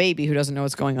 not the baby who doesn't know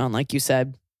what's going on, like you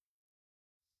said.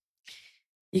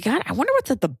 I wonder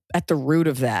what's at the root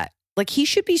of that. Like he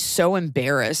should be so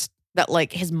embarrassed that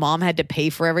like his mom had to pay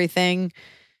for everything.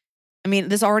 I mean,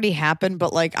 this already happened,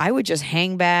 but like I would just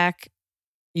hang back.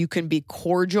 You can be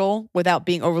cordial without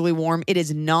being overly warm. It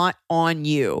is not on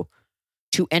you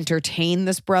to entertain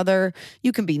this brother.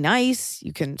 You can be nice.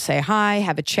 You can say hi,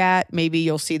 have a chat. Maybe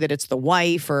you'll see that it's the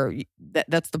wife or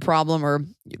that's the problem or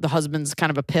the husband's kind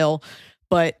of a pill.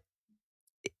 But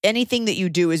anything that you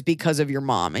do is because of your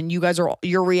mom. And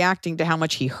you're reacting to how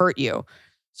much he hurt you.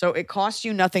 So it costs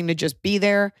you nothing to just be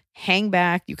there, hang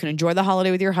back. You can enjoy the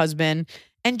holiday with your husband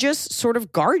and just sort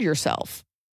of guard yourself.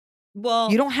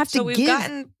 Well, you don't have to so we've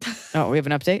give. Oh, we have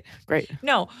an update? Great.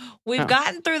 No, we've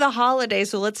gotten through the holiday.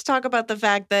 So let's talk about the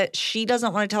fact that she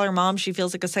doesn't want to tell her mom she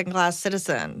feels like a second-class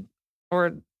citizen.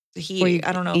 Or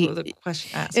I don't know who the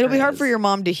question asked. It'll be hard for your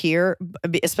mom to hear,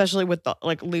 especially with the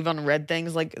like leave unread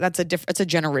things. Like it's a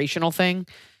generational thing.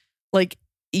 Like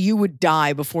you would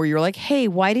die before you're like, hey,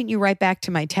 why didn't you write back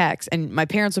to my text? And my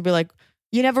parents would be like,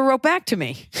 you never wrote back to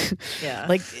me. Yeah.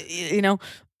 Like, you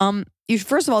should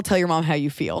first of all tell your mom how you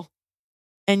feel.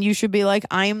 And you should be like,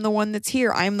 I am the one that's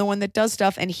here. I am the one that does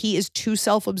stuff. And he is too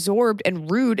self-absorbed and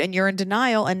rude and you're in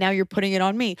denial. And now you're putting it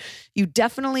on me. You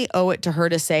definitely owe it to her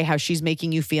to say how she's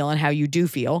making you feel and how you do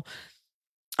feel.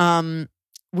 Will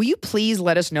you please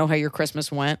let us know how your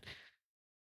Christmas went?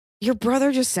 Your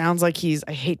brother just sounds like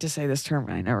I hate to say this term,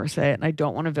 and I never say it. And I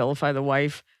don't want to vilify the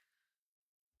wife.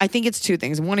 I think it's two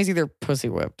things. One is either pussy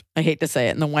whipped. I hate to say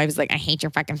it. And the wife is like, I hate your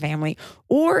fucking family.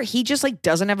 Or he just like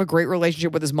doesn't have a great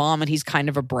relationship with his mom and he's kind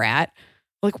of a brat.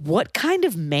 Like what kind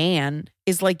of man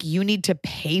is like, you need to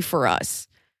pay for us?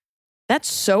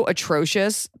 That's so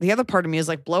atrocious. The other part of me is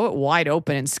like, blow it wide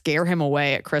open and scare him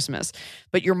away at Christmas.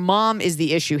 But your mom is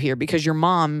the issue here because your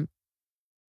mom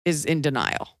is in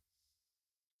denial.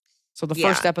 So the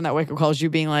first step in that wake-up call is you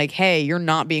being like, hey, you're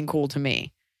not being cool to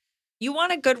me. You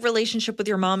want a good relationship with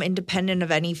your mom independent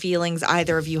of any feelings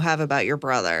either of you have about your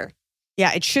brother.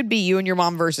 Yeah, it should be you and your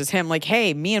mom versus him. Like,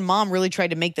 hey, me and mom really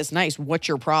tried to make this nice. What's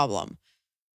your problem?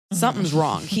 Something's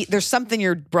wrong. There's something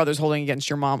your brother's holding against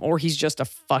your mom, or he's just a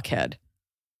fuckhead.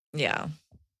 Yeah,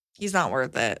 he's not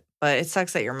worth it. But it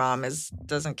sucks that your mom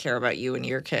doesn't care about you and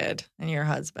your kid and your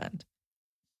husband.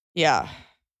 Yeah.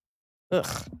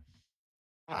 Ugh.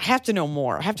 I have to know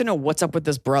more. I have to know what's up with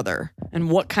this brother and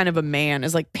what kind of a man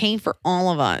is like paying for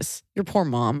all of us. Your poor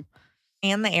mom.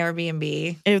 And the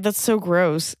Airbnb. Ew, that's so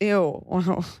gross. Ew.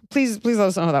 Please let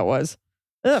us know how that was.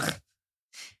 Ugh.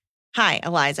 Hi,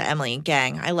 Eliza, Emily, and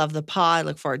gang. I love the pod. I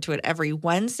look forward to it every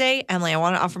Wednesday. Emily, I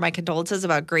want to offer my condolences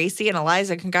about Gracie, and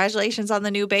Eliza, congratulations on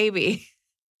the new baby.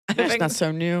 It's not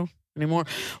so new anymore.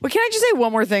 Well, can I just say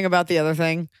one more thing about the other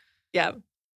thing? Yeah.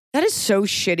 That is so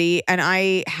shitty. And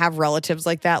I have relatives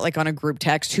like that, like on a group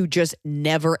text who just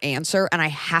never answer. And I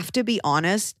have to be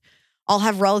honest. I'll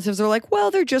have relatives that are like,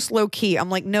 well, they're just low key. I'm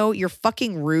like, no, you're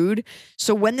fucking rude.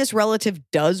 So when this relative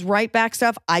does write back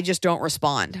stuff, I just don't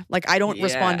respond. Like I don't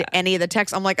respond to any of the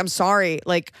texts. I'm like, I'm sorry.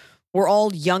 Like we're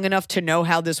all young enough to know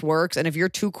how this works. And if you're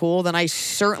too cool, then I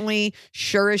certainly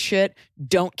sure as shit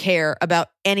don't care about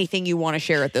anything you want to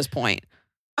share at this point.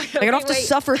 Like I don't have to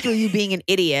suffer through you being an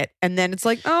idiot. And then it's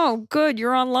like, oh, good,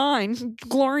 you're online.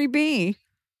 Glory be.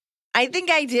 I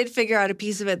think I did figure out a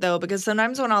piece of it, though, because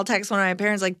sometimes when I'll text one of my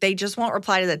parents, like they just won't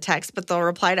reply to the text, but they'll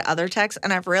reply to other texts.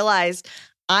 And I've realized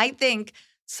I think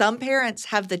some parents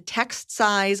have the text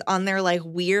size on their like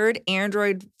weird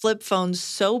Android flip phones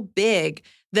so big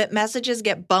that messages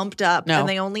get bumped up and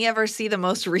they only ever see the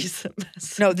most recent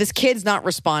message. No, this kid's not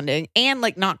responding and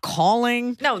like not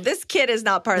calling. No, this kid is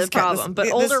not part of the problem,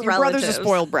 but older relatives. Your brother's a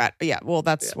spoiled brat. Yeah, well,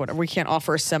 that's what we can't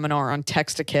offer a seminar on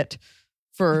text-a-kit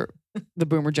for the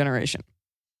boomer generation.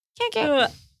 Okay.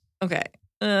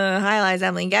 Hi, Liza,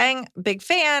 Emily, and gang. Big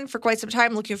fan for quite some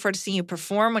time. Looking forward to seeing you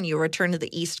perform when you return to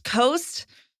the East Coast.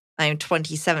 I am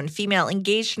 27 female,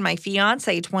 engaged to my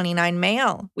fiance, 29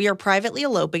 male. We are privately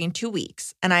eloping in 2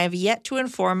 weeks, and I have yet to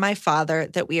inform my father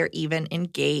that we are even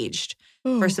engaged.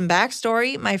 For some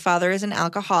backstory, my father is an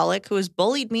alcoholic who has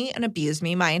bullied me and abused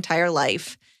me my entire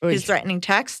life. His threatening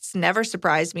texts never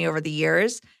surprised me over the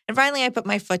years, and finally I put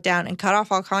my foot down and cut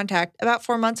off all contact about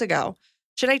 4 months ago.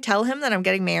 Should I tell him that I'm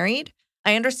getting married?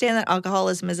 I understand that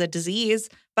alcoholism is a disease,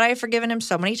 but I have forgiven him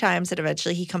so many times that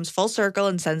eventually he comes full circle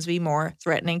and sends me more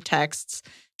threatening texts.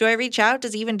 Do I reach out?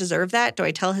 Does he even deserve that? Do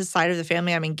I tell his side of the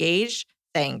family I'm engaged?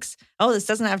 Thanks. Oh, this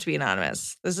doesn't have to be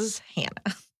anonymous. This is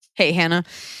Hannah. Hey, Hannah,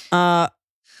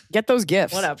 get those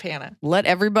gifts. What up, Hannah? Let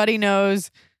everybody know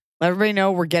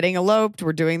we're getting eloped.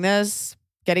 We're doing this,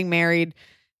 getting married.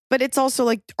 But it's also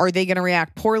like, are they going to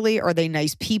react poorly? Are they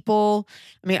nice people?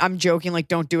 I mean, I'm joking, like,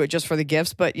 don't do it just for the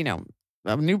gifts. But, you know,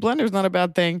 a new blender is not a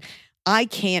bad thing. I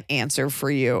can't answer for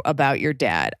you about your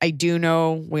dad. I do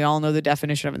know, we all know the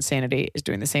definition of insanity is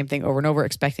doing the same thing over and over,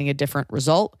 expecting a different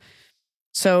result.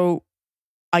 So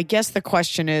I guess the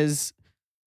question is,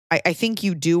 I think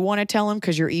you do want to tell him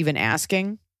because you're even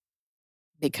asking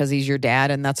because he's your dad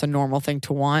and that's a normal thing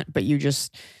to want. But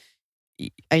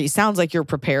it sounds like you're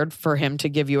prepared for him to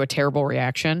give you a terrible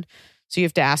reaction. So you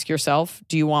have to ask yourself,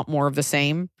 do you want more of the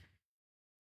same?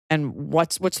 And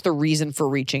what's the reason for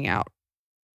reaching out?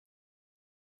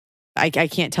 I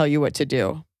can't tell you what to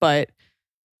do, but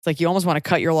it's like you almost want to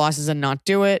cut your losses and not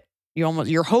do it.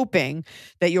 You're hoping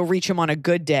that you'll reach him on a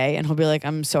good day and he'll be like,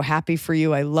 I'm so happy for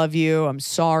you. I love you. I'm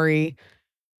sorry.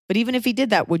 But even if he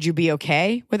did that, would you be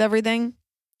okay with everything?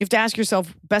 You have to ask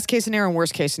yourself, best case scenario and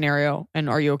worst case scenario, and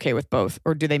are you okay with both,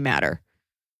 or do they matter?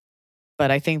 But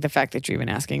I think the fact that you're even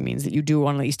asking means that you do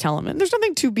want to at least tell him. And there's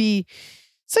nothing to be,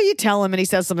 so you tell him and he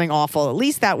says something awful. At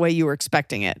least that way you were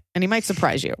expecting it. And he might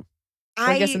surprise you.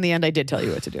 I guess in the end, I did tell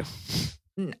you what to do.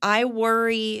 I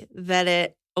worry that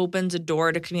it opens a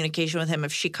door to communication with him.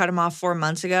 If she cut him off 4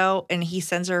 months ago and he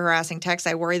sends her harassing texts,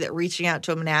 I worry that reaching out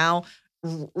to him now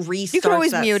restarts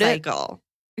that cycle.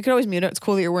 You could always mute it. It's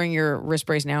cool that you're wearing your wrist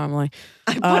brace now, Emily.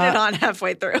 I put it on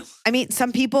halfway through. I mean,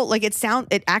 some people, like,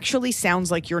 it actually sounds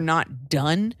like you're not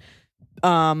done.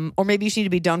 Or maybe you just need to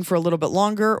be done for a little bit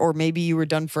longer, or maybe you were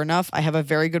done for enough. I have a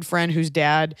very good friend whose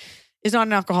dad is not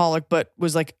an alcoholic, but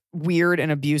was like weird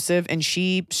and abusive. And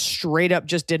she straight up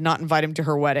just did not invite him to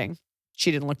her wedding.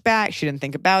 She didn't look back. She didn't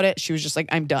think about it. She was just like,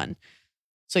 I'm done.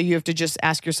 So you have to just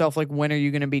ask yourself, like, when are you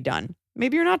going to be done?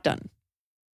 Maybe you're not done.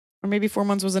 Or maybe 4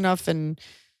 months was enough and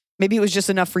maybe it was just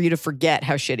enough for you to forget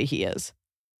how shitty he is.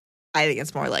 I think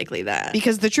it's more likely that.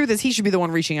 Because the truth is he should be the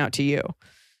one reaching out to you.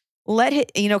 Let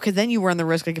it, because then you run the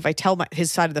risk, like if I tell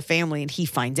his side of the family and he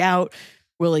finds out,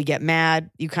 will he get mad?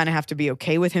 You kind of have to be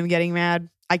okay with him getting mad.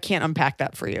 I can't unpack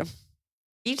that for you.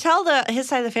 You tell his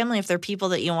side of the family if they're people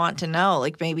that you want to know.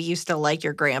 Like maybe you still like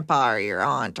your grandpa or your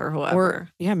aunt or whoever. Or,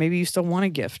 yeah, maybe you still want a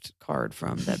gift card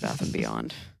from Bed Bath &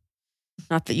 Beyond.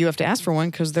 Not that you have to ask for one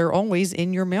because they're always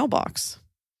in your mailbox.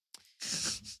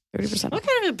 30%. What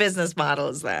kind of a business model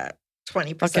is that?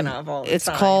 20% off all the time. It's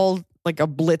called like a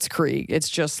blitzkrieg. It's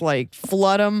just like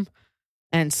flood them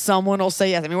and someone will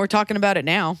say yes. I mean, we're talking about it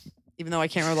now, even though I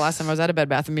can't remember the last time I was at a Bed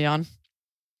Bath & Beyond.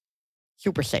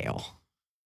 Super sale.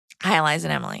 Hi, Eliza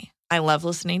and Emily. I love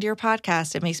listening to your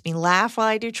podcast. It makes me laugh while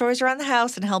I do chores around the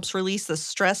house and helps release the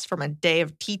stress from a day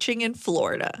of teaching in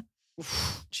Florida.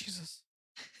 Oof, Jesus.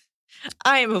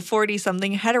 I am a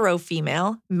 40-something hetero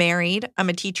female, married. I'm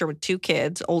a teacher with 2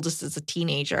 kids. Oldest is a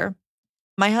teenager.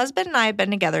 My husband and I have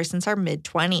been together since our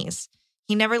mid-20s.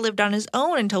 He never lived on his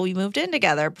own until we moved in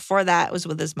together. Before that, it was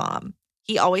with his mom.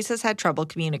 He always has had trouble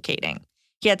communicating.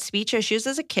 He had speech issues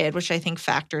as a kid, which I think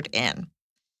factored in.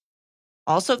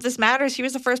 Also, if this matters, he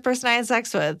was the first person I had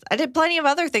sex with. I did plenty of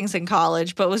other things in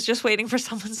college, but was just waiting for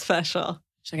someone special.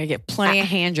 She's like, I get plenty of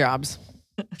hand jobs.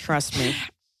 Trust me.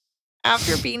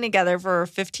 After being together for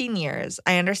 15 years,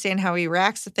 I understand how he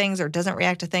reacts to things or doesn't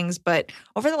react to things, but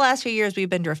over the last few years, we've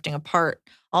been drifting apart,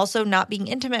 also not being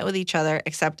intimate with each other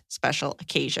except special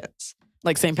occasions.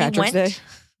 Like St. Patrick's Day?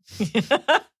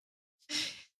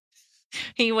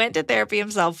 He went to therapy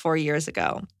himself 4 years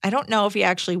ago. I don't know if he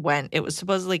actually went. It was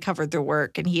supposedly covered through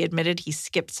work, and he admitted he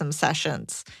skipped some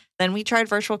sessions. Then we tried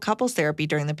virtual couples therapy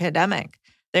during the pandemic.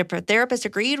 The therapist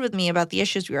agreed with me about the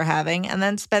issues we were having and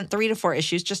then spent 3 to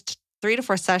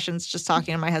 4 sessions just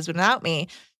talking to my husband without me.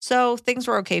 So things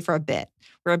were okay for a bit.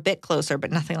 We're a bit closer,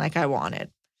 but nothing like I wanted.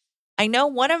 I know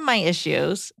one of my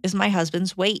issues is my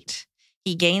husband's weight.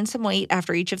 He gained some weight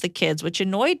after each of the kids, which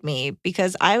annoyed me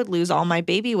because I would lose all my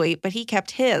baby weight, but he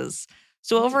kept his.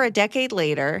 So over a decade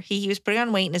later, he was putting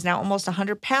on weight and is now almost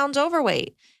 100 pounds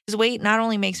overweight. His weight not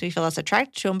only makes me feel less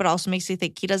attracted to him, but also makes me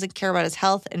think he doesn't care about his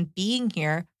health and being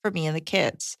here for me and the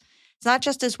kids. It's not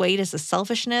just his weight, it's his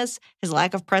selfishness, his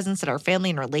lack of presence in our family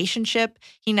and relationship.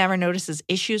 He never notices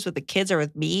issues with the kids or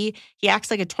with me. He acts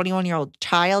like a 21-year-old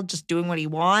child just doing what he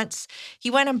wants.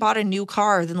 He went and bought a new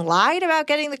car, then lied about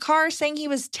getting the car, saying he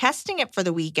was testing it for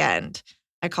the weekend.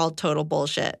 I called total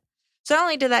bullshit. So not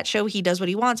only did that show he does what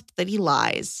he wants, but that he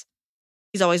lies.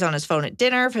 He's always on his phone at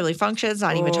dinner, family functions,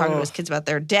 not even talking to his kids about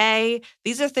their day.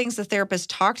 These are things the therapist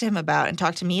talked to him about and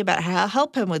talked to me about how to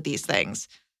help him with these things.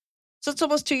 So it's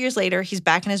almost 2 years later. He's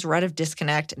back in his rut of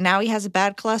disconnect. Now he has a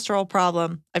bad cholesterol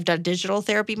problem. I've done digital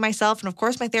therapy myself. And of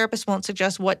course, my therapist won't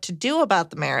suggest what to do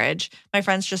about the marriage. My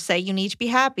friends just say, you need to be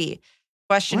happy.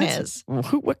 Question is,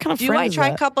 what kind of do friend I is try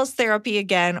that? couples therapy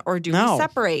again or do No. we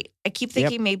separate? I keep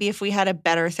thinking maybe if we had a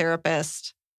better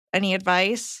therapist. Any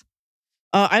advice?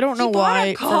 I don't know He bought why.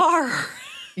 a car.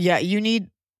 Yeah,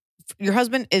 your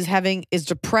husband is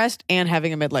depressed and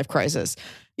having a midlife crisis.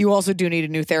 You also do need a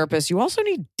new therapist. You also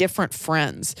need different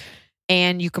friends.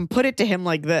 And you can put it to him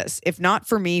like this. If not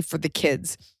for me, for the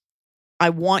kids, I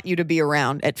want you to be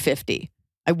around at 50.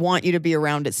 I want you to be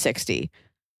around at 60.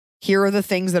 Here are the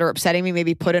things that are upsetting me.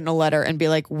 Maybe put it in a letter and be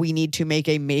like, we need to make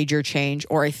a major change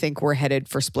or I think we're headed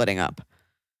for splitting up.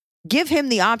 Give him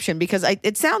the option because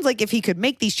it sounds like if he could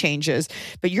make these changes,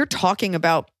 but you're talking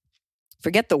about,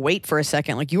 forget the weight for a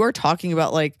second. Like you are talking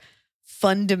about like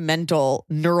fundamental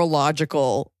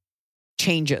neurological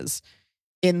changes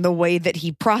in the way that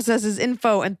he processes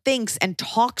info and thinks and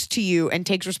talks to you and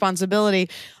takes responsibility.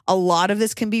 A lot of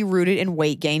this can be rooted in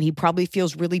weight gain. He probably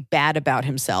feels really bad about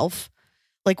himself.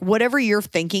 Like whatever you're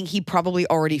thinking, he probably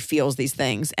already feels these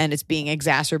things and it's being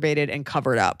exacerbated and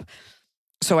covered up.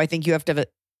 So I think you have to have a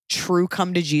true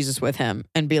come to Jesus with him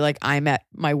and be like, I'm at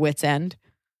my wit's end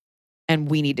and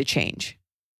we need to change.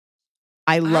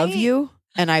 I love you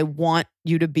and I want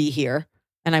you to be here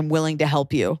and I'm willing to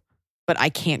help you, but I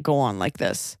can't go on like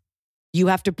this. You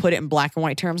have to put it in black and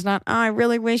white terms, not, I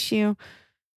really wish you.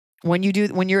 When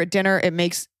you're at dinner,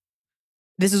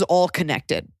 this is all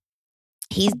connected.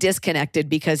 He's disconnected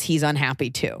because he's unhappy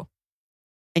too.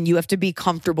 And you have to be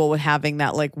comfortable with having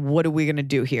that, like, what are we going to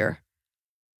do here?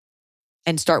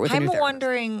 And start with a new therapist. I'm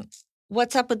wondering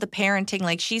what's up with the parenting.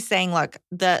 Like she's saying, look,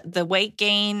 the weight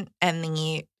gain and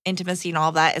the intimacy and all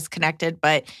of that is connected,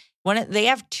 but when they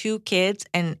have 2 kids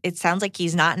and it sounds like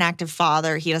he's not an active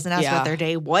father, he doesn't ask about their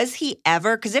day. Was he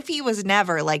ever? Because if he was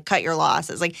never, like, cut your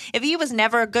losses. Like if he was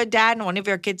never a good dad and one of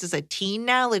your kids is a teen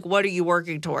now, like what are you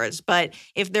working towards? But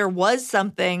if there was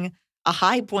something, a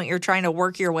high point you're trying to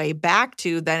work your way back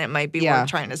to, then it might be worth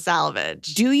trying to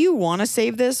salvage. Do you want to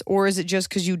save this or is it just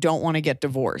because you don't want to get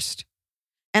divorced?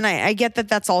 And I get that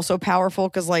that's also powerful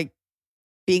because like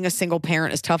being a single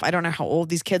parent is tough. I don't know how old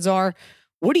these kids are.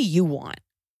 What do you want?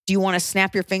 Do you want to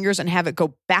snap your fingers and have it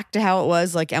go back to how it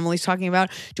was like Emily's talking about?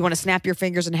 Do you want to snap your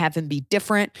fingers and have them be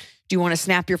different? Do you want to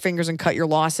snap your fingers and cut your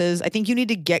losses? I think you need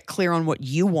to get clear on what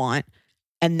you want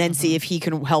and then see if he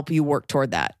can help you work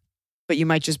toward that. But you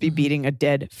might just be beating a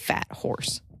dead fat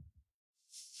horse.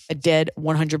 A dead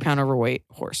 100-pound overweight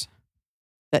horse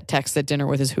that texts at dinner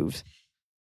with his hooves.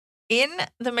 In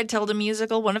the Matilda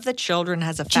musical, one of the children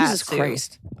has a fat Jesus suit.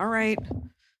 Christ. All right.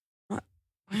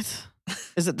 What?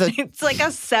 Is it the... It's like a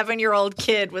 7-year-old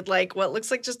kid with like what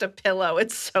looks like just a pillow.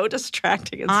 It's so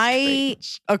distracting. And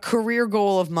strange. A career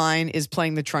goal of mine is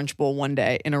playing the Trunchbull one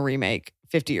day in a remake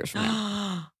 50 years from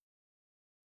now.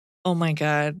 Oh my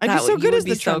God. I'd be so good as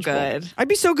the so Trunchbull. good. I'd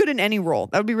be so good in any role.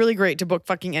 That would be really great to book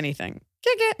fucking anything.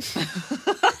 Kick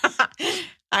it.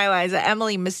 Hi, Liza,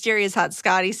 Emily, Mysterious Hot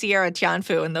Scotty, Sierra,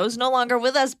 Tianfu, and those no longer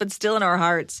with us, but still in our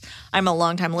hearts. I'm a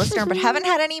longtime listener, but haven't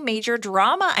had any major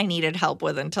drama I needed help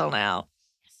with until now.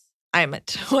 I'm a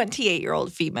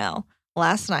 28-year-old female.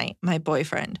 Last night, my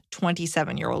boyfriend,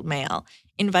 27-year-old male,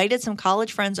 invited some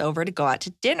college friends over to go out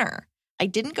to dinner. I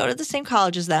didn't go to the same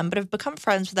college as them, but have become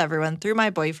friends with everyone through my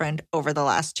boyfriend over the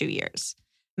last 2 years.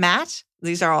 Matt,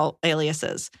 these are all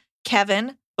aliases.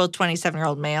 Kevin, both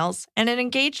 27-year-old males, and an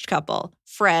engaged couple,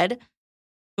 Fred,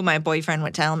 who my boyfriend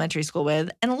went to elementary school with,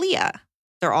 and Leah.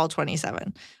 They're all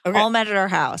 27. Okay. All met at our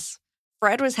house.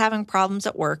 Fred was having problems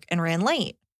at work and ran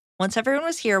late. Once everyone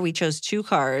was here, we chose 2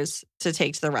 cars to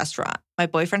take to the restaurant. My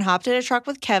boyfriend hopped in a truck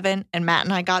with Kevin, and Matt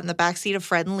and I got in the backseat of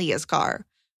Fred and Leah's car.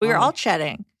 We were all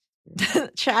chatting.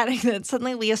 Then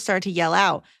suddenly Leah started to yell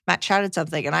out. Matt shouted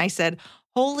something, and I said,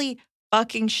 "Holy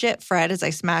fucking shit, Fred," as I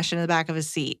smashed into the back of his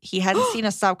seat. He hadn't seen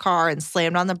us stop car and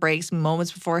slammed on the brakes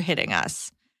moments before hitting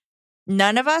us.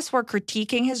 None of us were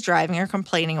critiquing his driving or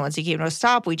complaining once he came to a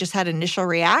stop. We just had initial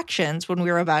reactions when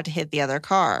we were about to hit the other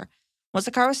car. Once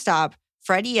the car was stopped,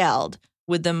 Fred yelled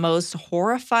with the most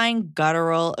horrifying,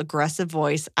 guttural, aggressive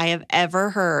voice I have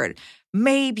ever heard,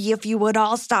 "Maybe if you would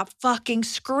all stop fucking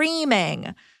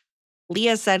screaming."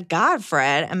 Leah said, "God,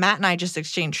 Fred," and Matt and I just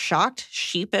exchanged shocked,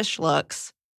 sheepish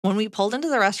looks. When we pulled into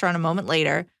the restaurant a moment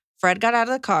later, Fred got out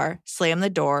of the car, slammed the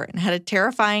door, and had a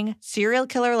terrifying, serial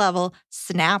killer level,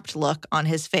 snapped look on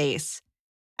his face.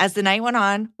 As the night went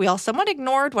on, we all somewhat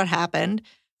ignored what happened.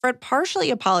 Fred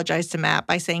partially apologized to Matt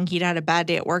by saying he'd had a bad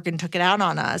day at work and took it out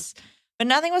on us, but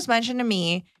nothing was mentioned to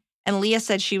me, and Leah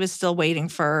said she was still waiting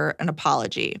for an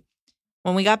apology.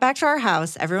 When we got back to our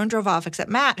house, everyone drove off except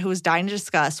Matt, who was dying to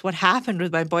discuss what happened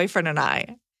with my boyfriend and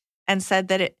I, and said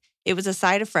that it was a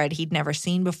side of Fred he'd never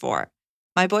seen before.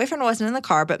 My boyfriend wasn't in the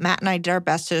car, but Matt and I did our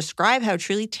best to describe how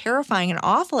truly terrifying and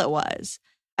awful it was.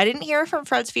 I didn't hear from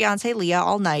Fred's fiancée, Leah,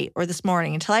 all night or this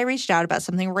morning until I reached out about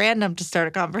something random to start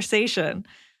a conversation.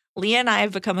 Leah and I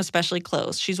have become especially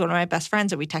close. She's one of my best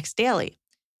friends and we text daily.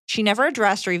 She never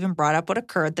addressed or even brought up what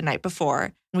occurred the night before,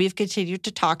 and we've continued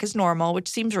to talk as normal, which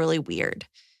seems really weird.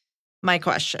 My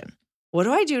question, what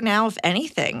do I do now, if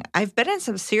anything? I've been in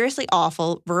some seriously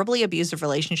awful, verbally abusive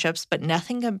relationships, but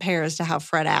nothing compares to how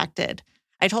Fred acted.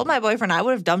 I told my boyfriend I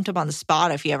would have dumped him on the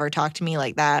spot if he ever talked to me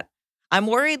like that. I'm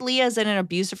worried Leah's in an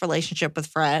abusive relationship with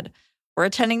Fred. We're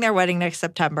attending their wedding next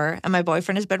September, and my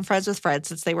boyfriend has been friends with Fred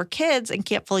since they were kids and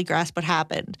can't fully grasp what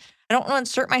happened. I don't want to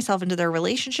insert myself into their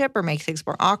relationship or make things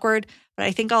more awkward, but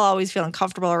I think I'll always feel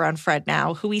uncomfortable around Fred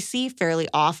now, who we see fairly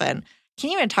often.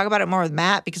 Can't even talk about it more with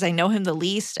Matt because I know him the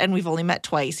least, and we've only met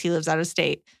twice. He lives out of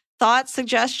state. Thoughts,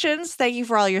 suggestions? Thank you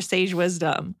for all your sage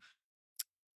wisdom.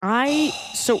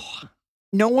 So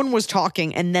no one was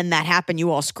talking, and then that happened.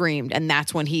 You all screamed, and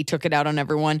that's when he took it out on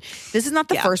everyone. This is not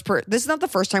the This is not the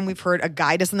first time we've heard a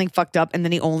guy does something fucked up, and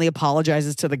then he only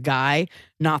apologizes to the guy,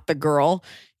 not the girl.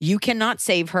 You cannot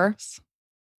save her.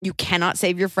 You cannot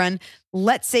save your friend.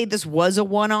 Let's say this was a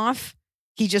one-off.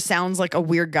 He just sounds like a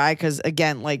weird guy because,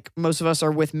 again, like most of us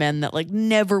are with men that like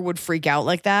never would freak out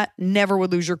like that, never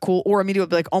would lose your cool, or immediately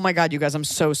be like, oh my God, you guys, I'm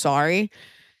so sorry.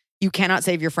 You cannot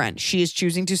save your friend. She is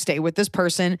choosing to stay with this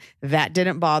person. That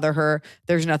didn't bother her.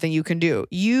 There's nothing you can do.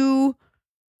 You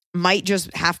might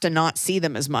just have to not see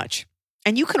them as much.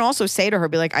 And you can also say to her,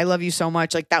 be like, I love you so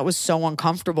much. Like, that was so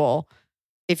uncomfortable.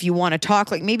 If you want to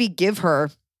talk, like maybe give her,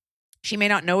 she may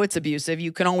not know it's abusive.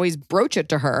 You can always broach it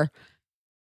to her.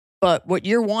 But what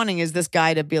you're wanting is this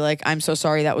guy to be like, I'm so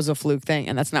sorry, that was a fluke thing.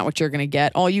 And that's not what you're going to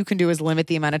get. All you can do is limit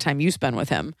the amount of time you spend with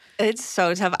him. It's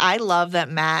so tough. I love that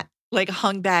Matt like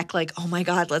hung back like, oh my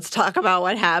God, let's talk about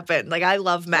what happened. Like, I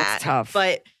love Matt. That's tough.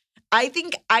 But I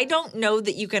don't know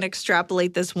that you can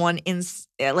extrapolate this one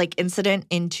incident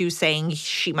into saying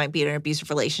she might be in an abusive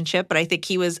relationship. But I think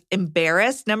he was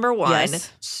embarrassed, number one,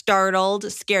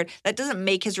 startled, scared. That doesn't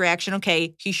make his reaction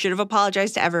okay. He should have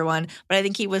apologized to everyone. But I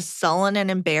think he was sullen and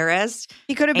embarrassed.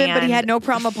 He could have been, but he had no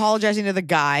problem apologizing to the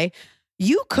guy.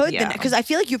 You could, because I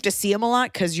feel like you have to see him a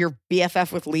lot because you're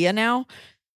BFF with Leah now.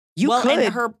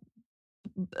 And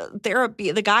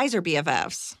the guys are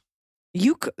BFFs.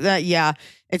 You could,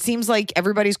 it seems like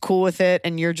everybody's cool with it,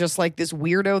 and you're just like this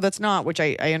weirdo that's not, which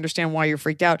I understand why you're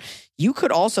freaked out. You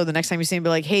could also, the next time you see him, be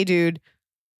like, hey, dude,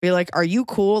 be like, are you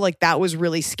cool? Like, that was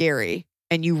really scary,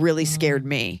 and you really scared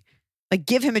me. Like,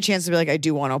 give him a chance to be like, I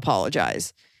do want to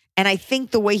apologize. And I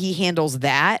think the way he handles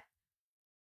that,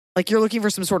 like, you're looking for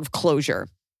some sort of closure.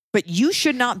 But you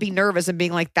should not be nervous and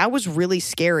being like, that was really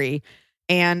scary,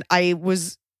 and I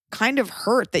was kind of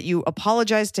hurt that you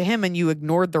apologized to him and you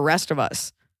ignored the rest of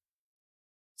us.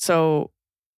 So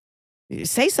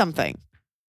say something.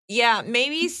 Yeah,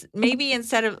 maybe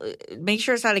instead of make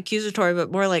sure it's not accusatory,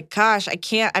 but more like, gosh,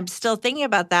 I'm still thinking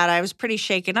about that. I was pretty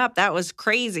shaken up. That was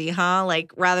crazy, huh?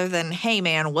 Like, rather than, hey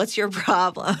man, what's your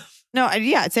problem? No,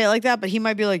 I'd say it like that, but he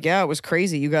might be like, yeah, it was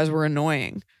crazy. You guys were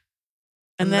annoying.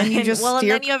 And then you just and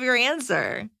then you have your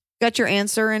answer. Got your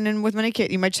answer, and then with many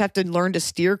kids, you might just have to learn to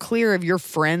steer clear of your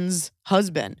friend's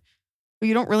husband, who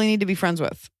you don't really need to be friends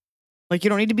with. Like,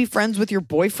 you don't need to be friends with your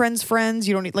boyfriend's friends.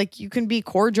 You don't need, like, you can be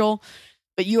cordial,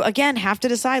 but you, again, have to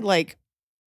decide, like,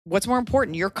 what's more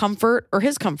important, your comfort or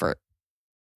his comfort?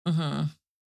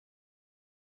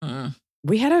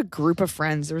 We had a group of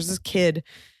friends. There was this kid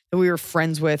that we were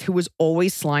friends with who was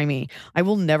always slimy. I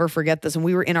will never forget this. And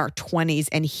we were in our 20s,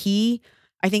 and he,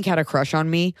 I think, had a crush on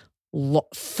me.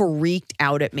 Freaked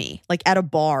out at me, like at a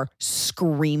bar,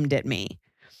 screamed at me,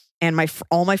 and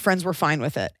all my friends were fine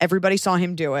with it. Everybody saw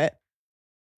him do it.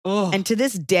 And to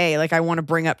this day, like, I want to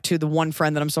bring up to the one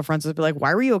friend that I'm still friends with, be like,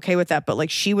 why were you okay with that? But like,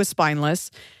 she was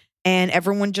spineless, and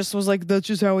everyone just was like, that's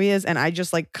just how he is. And I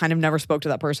just like kind of never spoke to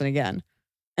that person again.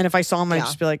 And if I saw him, I'd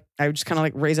just be like, I would just kind of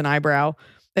like raise an eyebrow.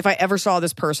 If I ever saw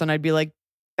this person, I'd be like,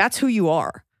 that's who you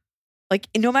are. Like,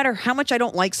 no matter how much I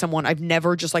don't like someone, I've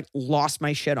never just like lost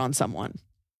my shit on someone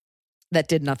that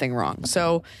did nothing wrong.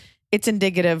 So it's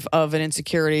indicative of an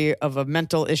insecurity, of a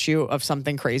mental issue, of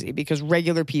something crazy, because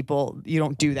regular people, you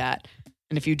don't do that.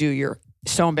 And if you do, you're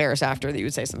so embarrassed after that you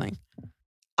would say something.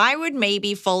 I would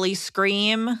maybe fully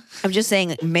scream. I'm just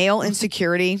saying, male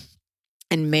insecurity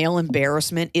and male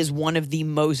embarrassment is one of the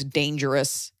most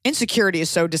dangerous. Insecurity is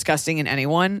so disgusting in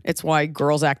anyone. It's why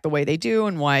girls act the way they do,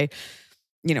 and why,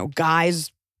 you know,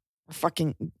 guys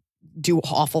fucking do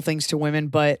awful things to women.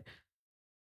 But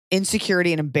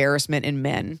insecurity and embarrassment in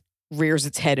men rears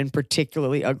its head in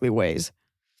particularly ugly ways.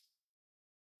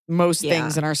 Most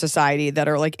things in our society that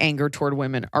are like anger toward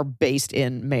women are based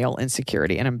in male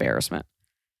insecurity and embarrassment.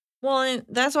 Well, and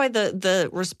that's why the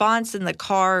response in the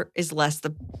car is less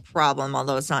the problem,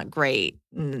 although it's not great.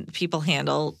 People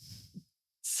handle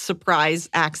surprise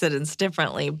accidents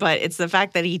differently, but it's the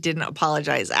fact that he didn't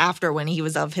apologize after when he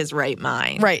was of his right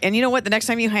mind. Right. And you know what? The next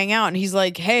time you hang out and he's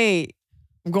like, hey,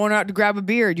 I'm going out to grab a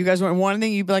beer. Do you guys want one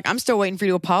thing? You'd be like, I'm still waiting for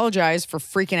you to apologize for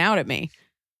freaking out at me.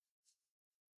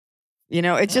 You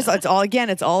know, it's just,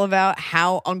 it's all about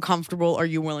how uncomfortable are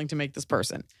you willing to make this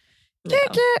person. Yeah.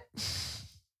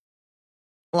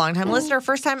 Long-time listener,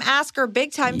 first-time asker,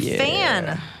 big-time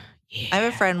fan. Yeah. I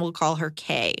have a friend, we'll call her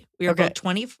Kay. We are both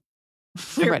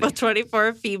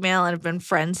 24 female and have been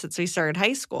friends since we started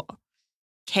high school.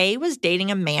 Kay was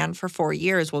dating a man for 4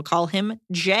 years. We'll call him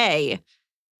Jay.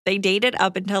 They dated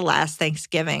up until last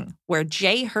Thanksgiving, where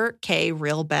Jay hurt Kay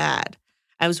real bad.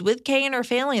 I was with Kay and her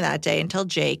family that day until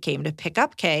Jay came to pick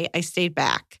up Kay. I stayed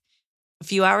back. A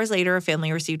few hours later, a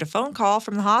family received a phone call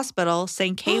from the hospital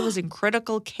saying Kay was in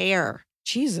critical care.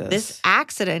 Jesus. This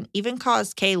accident even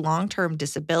caused Kay long-term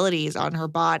disabilities on her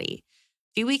body.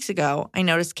 A few weeks ago, I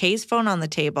noticed Kay's phone on the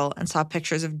table and saw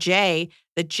pictures of Jay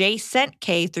that Jay sent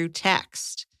Kay through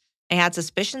text. I had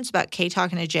suspicions about Kay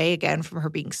talking to Jay again from her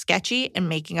being sketchy and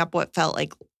making up what felt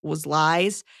like was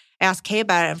lies. I asked Kay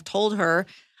about it and I've told her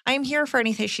I am here for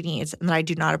anything she needs and that I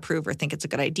do not approve or think it's a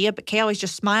good idea, but Kay always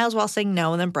just smiles while saying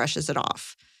no and then brushes it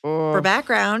off. For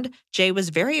background, Jay was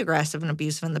very aggressive and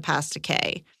abusive in the past to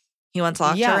Kay. He once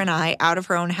locked her and I out of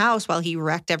her own house while he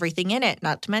wrecked everything in it.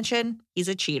 Not to mention, he's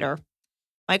a cheater.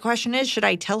 My question is, should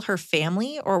I tell her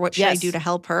family or what should I do to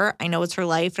help her? I know it's her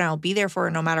life and I'll be there for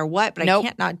her no matter what, but I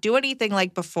can't not do anything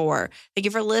like before. Thank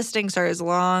you for listening. Sorry, it's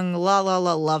long.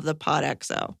 Love the pod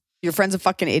XO. Your friend's a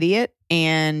fucking idiot.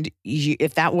 And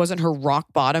if that wasn't her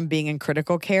rock bottom being in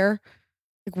critical care,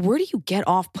 like, where do you get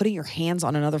off putting your hands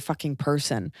on another fucking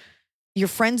person? Your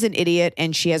friend's an idiot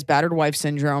and she has battered wife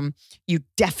syndrome. You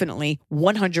definitely,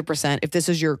 100%, if this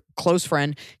is your close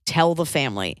friend, tell the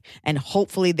family. And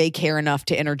hopefully they care enough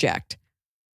to interject.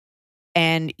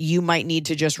 And you might need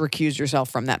to just recuse yourself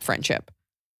from that friendship.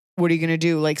 What are you going to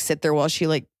do? Like sit there while she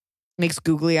like makes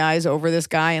googly eyes over this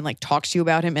guy and like talks to you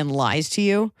about him and lies to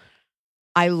you?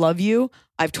 I love you.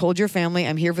 I've told your family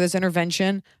I'm here for this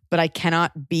intervention, but I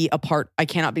cannot be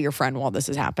your friend while this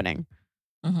is happening.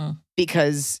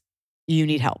 Because you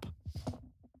need help.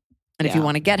 And if you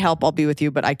want to get help, I'll be with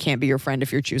you, but I can't be your friend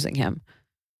if you're choosing him.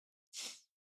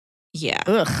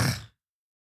 Yeah.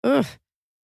 Ugh.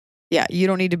 Yeah, you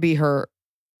don't need to be her.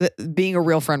 Being a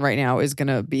real friend right now is going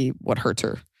to be what hurts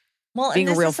her. Well, being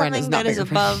and this a real is friend is something not that is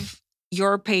above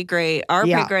your pay grade, our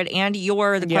pay grade, and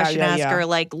you're the question asker.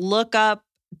 Like, look up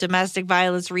domestic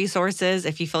violence resources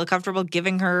if you feel comfortable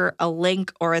giving her a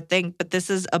link or a thing. But this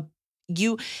is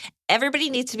everybody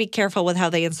needs to be careful with how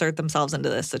they insert themselves into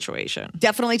this situation.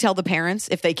 Definitely tell the parents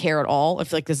if they care at all,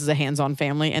 if like this is a hands-on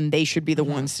family, and they should be the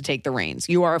ones to take the reins.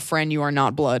 You are a friend, you are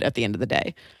not blood at the end of the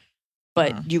day.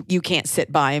 But you can't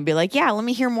sit by and be like, yeah, let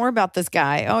me hear more about this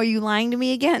guy. Oh, you lying to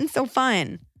me again? So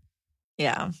fun.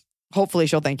 Yeah. Hopefully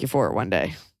she'll thank you for it one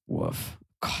day. Woof.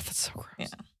 God, that's so gross.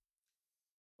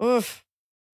 Yeah. Oof.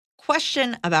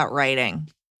 Question about writing.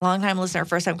 Longtime listener,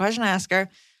 first-time question asker.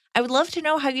 I would love to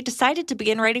know how you decided to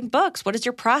begin writing books. What is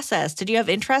your process? Did you have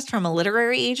interest from a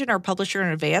literary agent or publisher in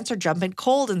advance or jump in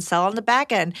cold and sell on the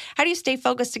back end? How do you stay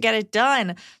focused to get it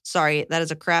done? Sorry, that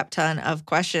is a crap ton of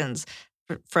questions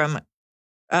from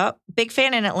big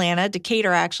fan in Atlanta,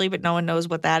 Decatur actually, but no one knows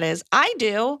what that is. I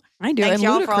do. Thanks and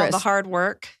y'all Ludacris. for all the hard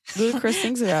work. Ludacris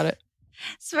sings about it.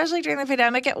 Especially during the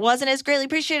pandemic. It wasn't as greatly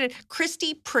appreciated.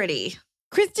 Christy Pretty.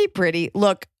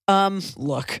 Look.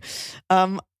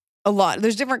 A lot.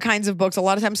 There's different kinds of books. A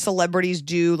lot of times celebrities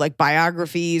do like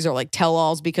biographies or like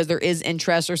tell-alls because there is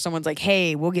interest or someone's like,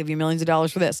 hey, we'll give you millions of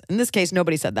dollars for this. In this case,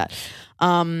 nobody said that.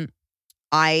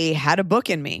 I had a book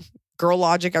in me. Girl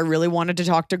Logic. I really wanted to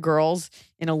talk to girls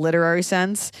in a literary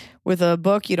sense. With a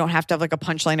book, you don't have to have like a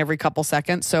punchline every couple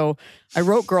seconds. So I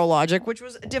wrote Girl Logic, which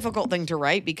was a difficult thing to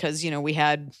write because, we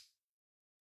had,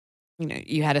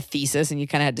 you had a thesis and you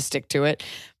kind of had to stick to it.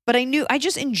 But I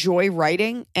just enjoy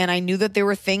writing, and I knew that there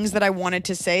were things that I wanted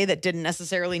to say that didn't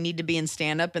necessarily need to be in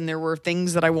stand-up, and there were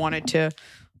things that I wanted to,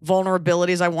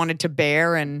 vulnerabilities I wanted to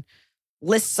bear, and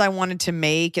lists I wanted to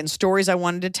make, and stories I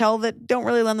wanted to tell that don't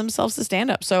really lend themselves to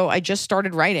stand-up. So I just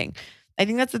started writing. I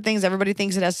think that's the things everybody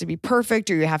thinks it has to be perfect,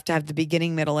 or you have to have the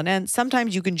beginning, middle, and end.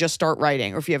 Sometimes you can just start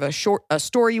writing, or if you have a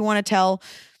story you want to tell,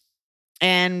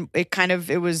 and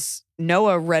it was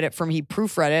Noah read it he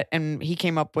proofread it, and he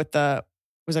came up with the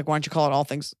was like, why don't you call it All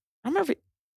Things? I don't remember if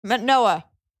he met Noah.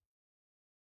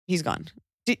 He's gone.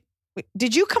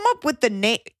 Did you come up with the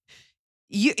name?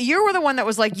 You were the one that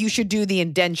was like, you should do the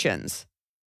indentions.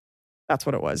 That's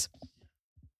what it was.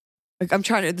 Like I'm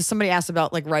trying to, somebody asked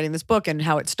about like writing this book and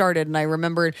how it started. And I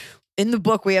remembered in the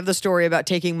book, we have the story about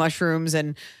taking mushrooms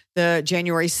and the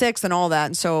January 6th and all that.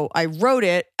 And so I wrote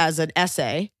it as an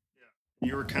essay.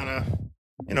 You were kind of,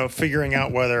 figuring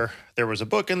out whether there was a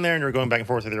book in there and you were going back and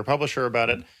forth with your publisher about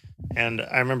it. And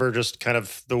I remember just kind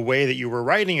of the way that you were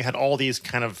writing, you had all these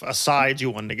kind of asides you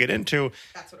wanted to get into.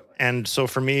 That's what it was. And so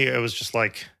for me, it was just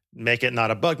like, make it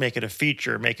not a bug, make it a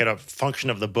feature, make it a function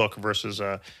of the book versus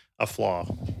a flaw.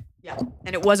 Yeah.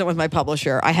 And it wasn't with my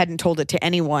publisher. I hadn't told it to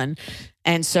anyone.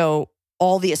 And so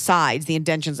all the asides, the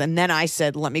indentions, and then I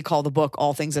said, let me call the book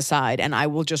All Things Aside. And I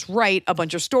will just write a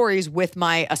bunch of stories with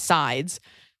my asides,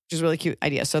 which is a really cute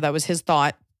idea. So that was his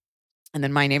thought. And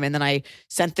then my name. And then I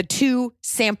sent the 2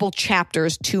 sample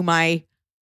chapters to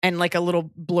and like a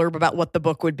little blurb about what the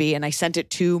book would be. And I sent it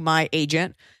to my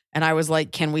agent. And I was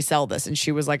like, can we sell this? And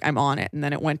she was like, I'm on it. And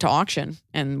then it went to auction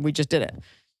and we just did it.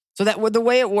 So that the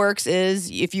way it works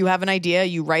is if you have an idea,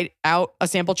 you write out a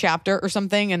sample chapter or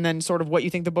something and then sort of what you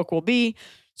think the book will be,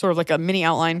 sort of like a mini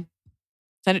outline.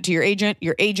 Send it to your agent.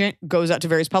 Your agent goes out to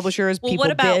various publishers. Well, people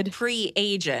what about bid.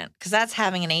 pre-agent? Because that's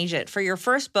having an agent. For your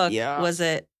first book, was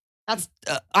it? That's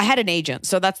I had an agent,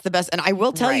 so that's the best. And I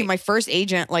will tell you, my first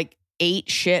agent like ate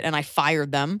shit, and I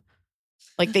fired them.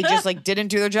 Like they just like didn't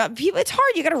do their job. People, it's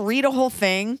hard. You got to read a whole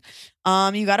thing.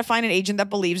 You got to find an agent that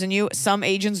believes in you. Some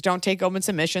agents don't take open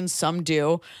submissions. Some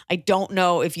do. I don't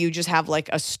know if you just have like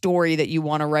a story that you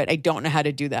want to write. I don't know how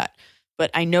to do that, but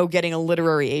I know getting a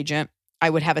literary agent. I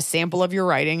would have a sample of your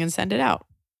writing and send it out.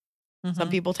 Mm-hmm. Some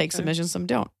people take submissions, some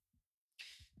don't.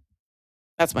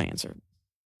 That's my answer.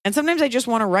 And sometimes I just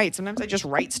want to write. Sometimes I just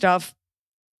write stuff.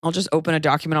 I'll just open a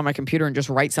document on my computer and just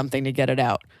write something to get it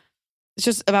out. It's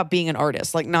just about being an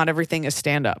artist. Like not everything is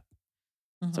stand up.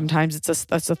 Mm-hmm. Sometimes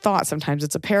that's a thought. Sometimes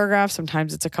it's a paragraph.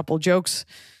 Sometimes it's a couple jokes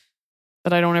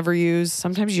that I don't ever use.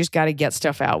 Sometimes you just got to get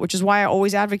stuff out, which is why I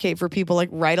always advocate for people like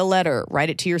write a letter,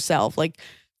 write it to yourself. Like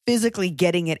physically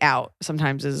getting it out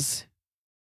sometimes is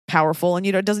powerful and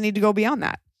it doesn't need to go beyond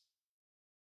that.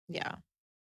 Yeah.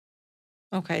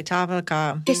 Okay, top of the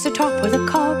cob. It's the top of the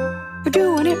cob. We're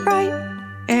doing it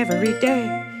right every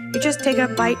day. You just take a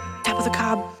bite, top of the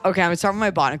cob. Okay, I'm going to start with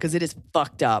my bottom because it is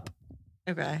fucked up.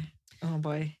 Okay. Oh,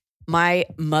 boy. My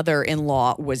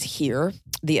mother-in-law was here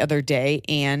the other day,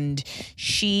 and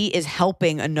she is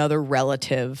helping another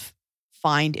relative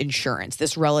find insurance.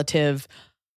 This relative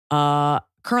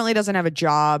currently doesn't have a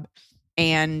job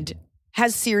and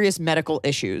has serious medical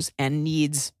issues and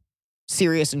needs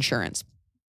serious insurance.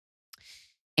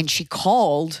 And she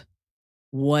called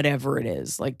whatever it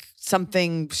is, like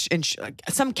something,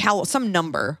 some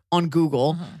number on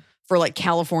Google for like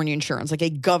California insurance, like a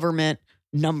government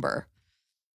number.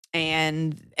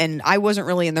 And I wasn't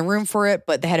really in the room for it,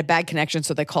 but they had a bad connection.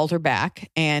 So they called her back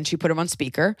and she put him on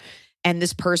speaker. And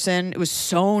this person, it was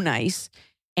so nice.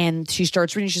 And she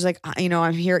starts reading. She's like,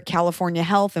 I'm here at California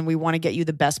Health and we want to get you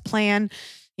the best plan.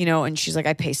 And she's like,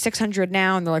 I pay $600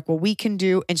 now. And they're like, well, we can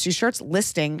do. And she starts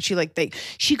listing. She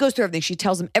goes through everything. She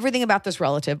tells them everything about this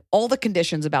relative, all the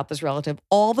conditions about this relative,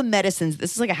 all the medicines.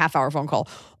 This is like a half-hour phone call.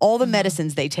 All the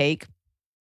medicines they take,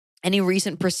 any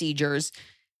recent procedures.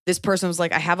 This person was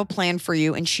like, I have a plan for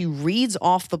you. And she reads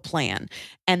off the plan.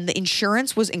 And the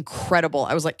insurance was incredible.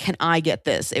 I was like, can I get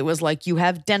this? It was like, you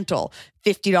have dental,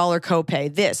 $50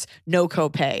 copay, this, no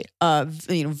copay,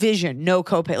 vision, no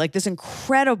copay. Like this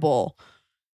incredible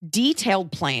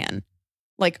detailed plan,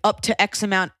 like up to X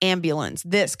amount ambulance,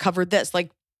 this covered this,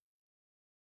 like,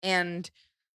 and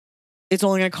it's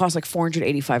only going to cost like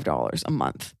 $485 a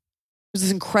month. It was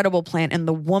this incredible plan. And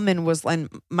the woman was, and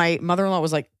my mother-in-law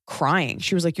was like crying.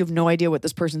 She was like, you have no idea what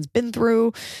this person's been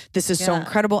through. This is so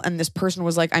incredible. And this person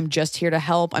was like, I'm just here to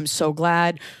help. I'm so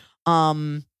glad.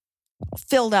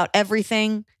 Filled out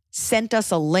everything, sent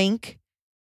us a link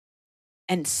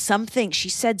and she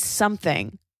said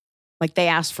something. Like they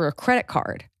asked for a credit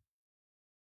card.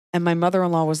 And my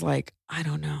mother-in-law was like, I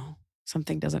don't know.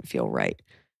 Something doesn't feel right.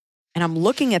 And I'm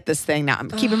looking at this thing now.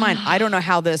 Keep in mind, I don't know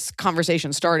how this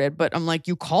conversation started, but I'm like,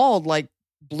 you called like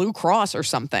Blue Cross or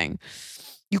something.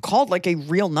 You called like a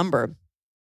real number.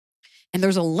 And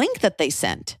there's a link that they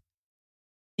sent,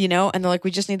 and they're like,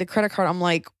 we just need the credit card. I'm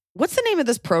like, what's the name of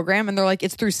this program? And they're like,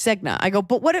 it's through Cigna. I go,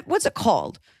 but what's it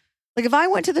called? Like if I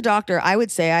went to the doctor, I would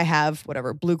say I have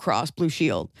whatever, Blue Cross, Blue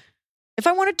Shield. If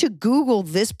I wanted to Google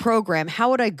this program,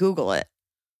 how would I Google it?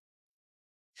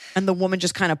 And the woman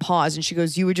just kind of paused and she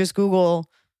goes, you would just Google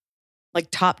like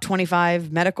top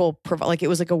 25 medical like it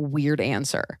was like a weird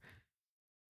answer.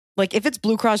 Like if it's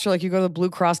Blue Cross, you're like, you go to the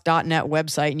bluecross.net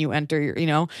website and you enter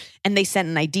your, and they sent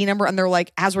an ID number and they're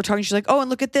like, as we're talking, she's like, oh, and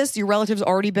look at this. Your relative's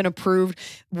already been approved.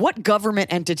 What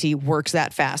government entity works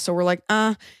that fast? So we're like,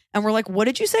 and we're like, what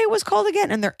did you say it was called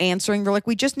again? And they're answering. They're like,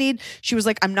 she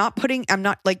was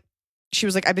like, she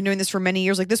was like, I've been doing this for many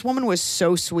years. Like this woman was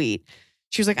so sweet.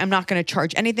 She was like, I'm not going to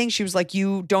charge anything. She was like,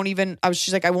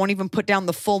 she's like, I won't even put down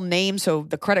the full name. So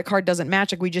the credit card doesn't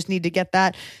match. Like we just need to get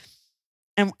that.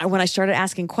 And when I started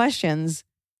asking questions,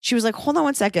 she was like, hold on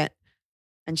one second.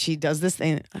 And she does this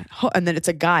thing. And then it's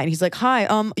a guy. And he's like, hi,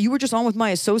 you were just on with my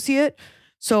associate.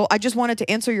 So I just wanted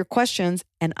to answer your questions.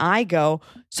 And I go,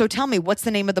 so tell me, what's the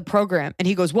name of the program? And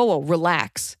he goes, whoa,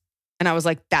 relax. And I was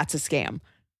like, that's a scam.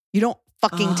 You don't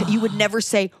fucking, you would never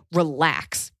say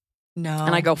relax. No.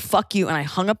 And I go, fuck you. And I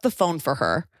hung up the phone for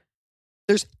her.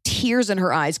 There's tears in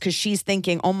her eyes because she's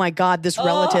thinking, oh my God, this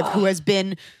relative who has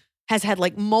had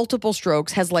like multiple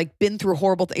strokes, has like been through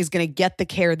horrible things, is going to get the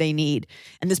care they need.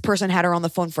 And this person had her on the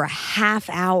phone for a half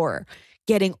hour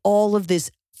getting all of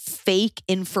this fake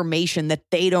information that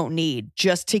they don't need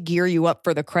just to gear you up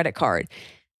for the credit card.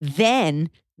 Then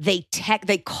they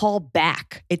call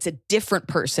back. It's a different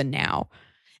person now.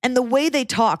 And the way they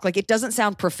talk, like it doesn't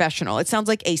sound professional. It sounds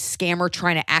like a scammer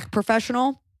trying to act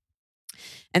professional.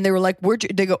 And they were like,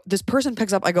 they go, this person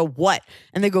picks up. I go, what?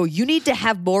 And they go, you need to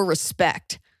have more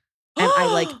respect. And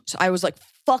I was like,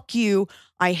 fuck you.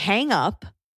 I hang up.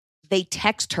 They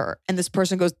text her. And this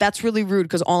person goes, that's really rude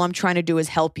because all I'm trying to do is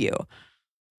help you.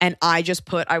 And I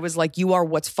was like, you are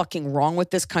what's fucking wrong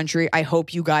with this country. I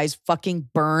hope you guys fucking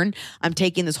burn. I'm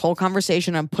taking this whole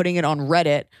conversation. I'm putting it on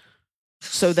Reddit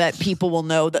so that people will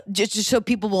know that just so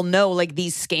people will know like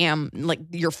these scam, like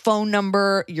your phone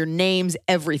number, your names,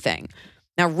 everything.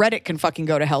 Now, Reddit can fucking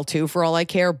go to hell too, for all I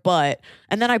care.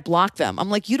 And then I block them. I'm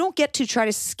like, you don't get to try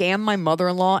to scam my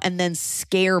mother-in-law and then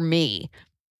scare me.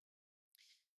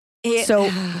 So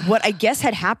what I guess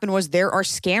had happened was there are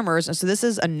scammers. And so this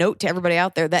is a note to everybody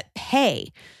out there that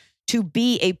pay to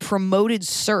be a promoted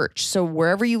search. So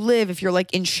wherever you live, if you're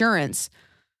like insurance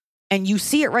and you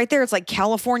see it right there, it's like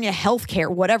California healthcare,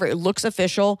 whatever. It looks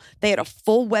official. They had a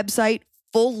full website,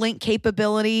 full link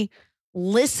capability.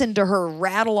 Listen to her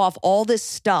rattle off all this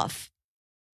stuff.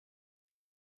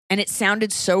 And it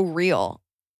sounded so real.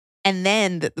 And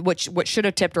then what should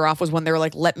have tipped her off was when they were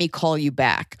like, let me call you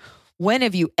back. When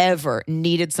have you ever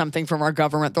needed something from our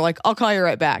government? They're like, I'll call you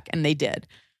right back. And they did.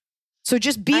 So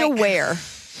just be aware.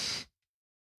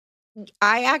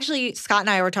 Scott and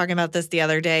I were talking about this the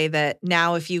other day, that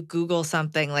now if you Google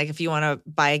something, like if you want to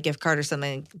buy a gift card or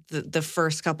something, the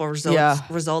first couple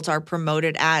results are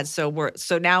promoted ads. So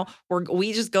now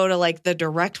we just go to like the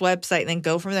direct website and then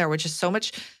go from there, which is so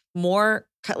much more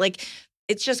like,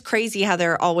 it's just crazy how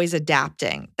they're always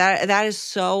adapting. That is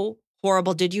so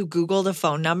horrible. Did you Google the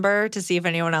phone number to see if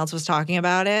anyone else was talking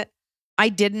about it? I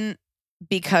didn't,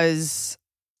 because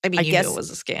I mean, you guess knew it was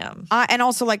a scam. And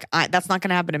also, like, that's not going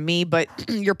to happen to me, but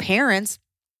your parents,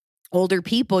 older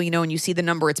people, and you see the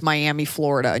number, it's Miami,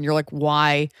 Florida, and you're like,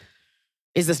 why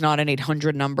is this not an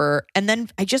 800 number? And then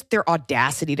their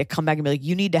audacity to come back and be like,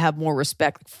 you need to have more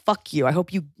respect. Like, fuck you. I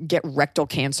hope you get rectal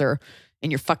cancer in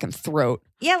your fucking throat.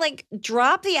 Yeah, like,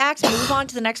 drop the axe, move on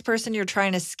to the next person you're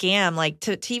trying to scam. Like,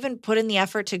 to even put in the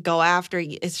effort to go after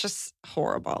you, it's just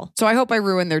horrible. So I hope I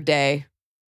ruined their day.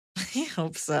 I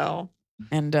hope so.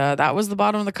 And that was the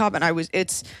bottom of the cup. And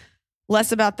it's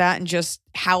less about that and just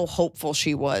how hopeful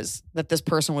she was that this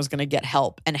person was going to get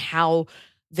help, and how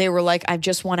they were like, I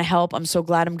just want to help. I'm so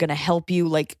glad I'm going to help you.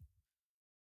 Like,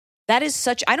 that is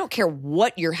I don't care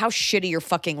how shitty your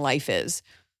fucking life is,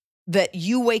 that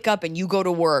you wake up and you go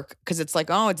to work because it's like,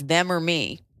 oh, it's them or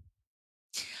me.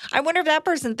 I wonder if that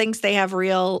person thinks they have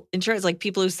real insurance, like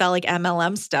people who sell like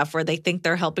MLM stuff where they think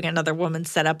they're helping another woman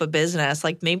set up a business.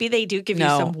 Like maybe they do give you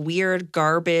some weird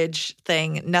garbage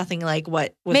thing, nothing like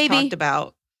what was talked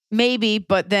about. Maybe,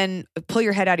 but then pull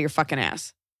your head out of your fucking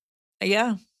ass.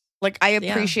 Yeah. Like, I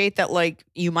appreciate that, like,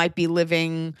 you might be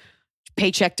living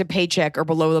paycheck to paycheck or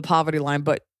below the poverty line,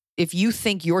 but if you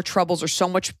think your troubles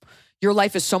are your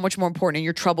life is so much more important, and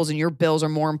your troubles and your bills are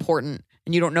more important,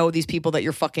 and you don't know these people that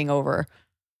you're fucking over,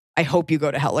 I hope you go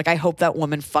to hell. Like, I hope that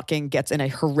woman fucking gets in a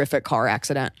horrific car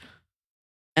accident.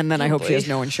 And then I hope she has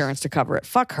no insurance to cover it.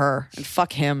 Fuck her and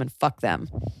fuck him and fuck them.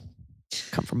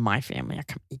 Come from my family. I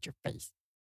come eat your face.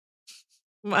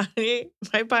 My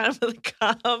bottom of the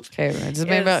cup. Okay, it's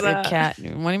about your cat.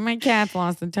 One of my cats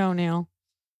lost a toenail.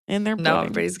 in their No, pudding.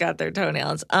 everybody's got their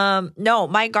toenails. No,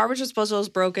 my garbage disposal is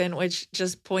broken, which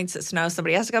just points at snow.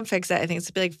 Somebody has to come fix it. I think it's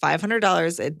gonna be like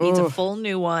 $500. It needs a full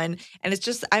new one. And it's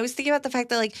just, I was thinking about the fact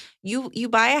that like you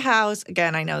buy a house.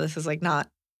 Again, I know this is like not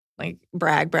like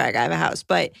brag, I have a house,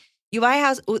 but you buy a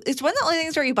house. It's one of the only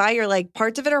things where you buy, you're like,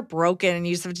 parts of it are broken and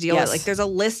you just have to deal with it. Like there's a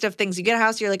list of things. You get a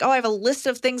house, you're like, oh, I have a list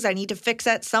of things I need to fix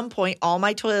at some point. All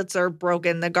my toilets are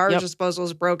broken. The garbage disposal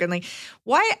is broken. Like,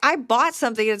 why? I bought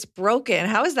something that's broken.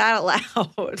 How is that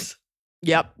allowed?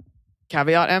 Yep.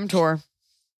 Caveat emptor.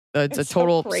 It's a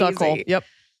total suckhole. Yep.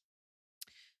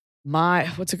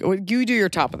 You do your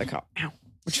top of the cup. Ow.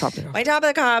 Which top of the cup? My top of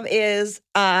the cob is,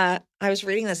 I was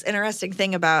reading this interesting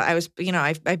thing about,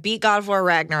 I beat God of War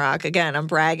Ragnarok. Again, I'm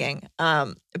bragging.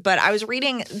 But I was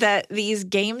reading that these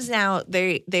games now,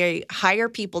 they hire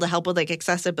people to help with like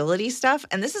accessibility stuff.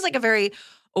 And this is like a very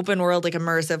open world, like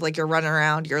immersive, like you're running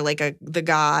around, you're like the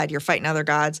god, you're fighting other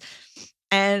gods.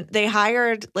 And they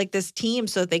hired like this team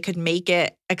so that they could make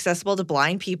it accessible to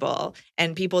blind people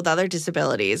and people with other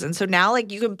disabilities. And so now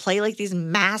like you can play like these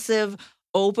massive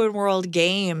open world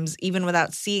games even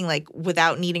without seeing, like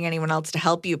without needing anyone else to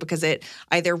help you, because it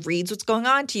either reads what's going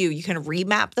on to you. You can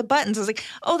remap the buttons. I was like,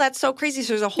 oh, that's so crazy.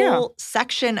 So there's a whole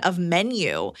section of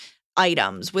menu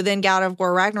items within God of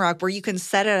War Ragnarok where you can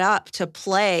set it up to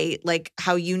play like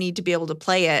how you need to be able to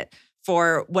play it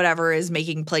for whatever is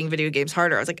making playing video games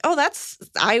harder. I was like, oh,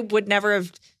 I would never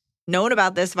have known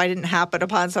about this if I didn't happen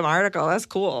upon some article. That's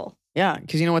cool. Yeah,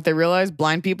 because you know what they realize?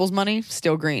 Blind people's money,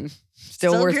 still green.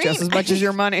 Still worth green. just as much as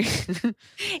your money.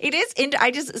 It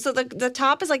is. So the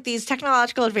top is like these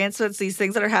technological advancements, these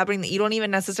things that are happening that you don't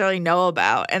even necessarily know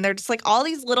about. And they're just like all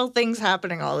these little things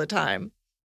happening all the time.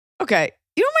 Okay.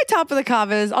 You know what my top of the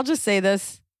cob is? I'll just say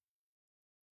this.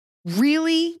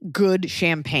 Really good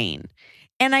champagne.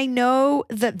 And I know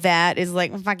that is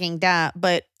like fucking duh,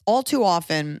 but all too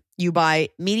often you buy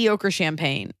mediocre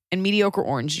champagne and mediocre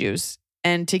orange juice.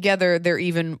 And together they're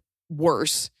even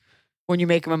worse when you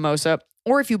make a mimosa.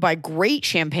 Or if you buy great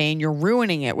champagne, you're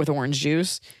ruining it with orange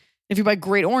juice. If you buy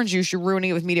great orange juice, you're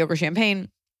ruining it with mediocre champagne.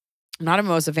 I'm not a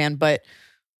mimosa fan, but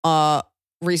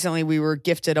recently we were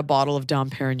gifted a bottle of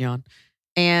Dom Perignon.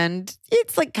 And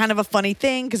it's like kind of a funny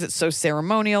thing because it's so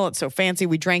ceremonial. It's so fancy.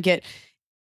 We drank it.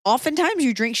 Oftentimes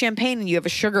you drink champagne and you have a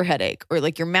sugar headache or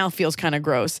like your mouth feels kind of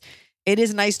gross. It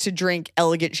is nice to drink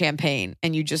elegant champagne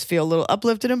and you just feel a little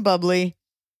uplifted and bubbly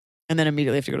and then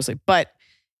immediately have to go to sleep. But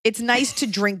it's nice to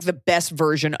drink the best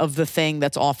version of the thing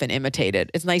that's often imitated.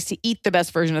 It's nice to eat the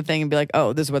best version of the thing and be like,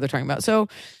 oh, this is what they're talking about. So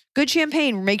good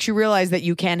champagne makes you realize that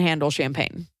you can handle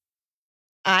champagne.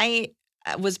 I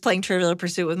was playing Trivial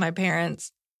Pursuit with my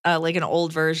parents, like an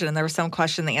old version, and there was some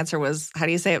question. The answer was, how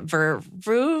do you say it?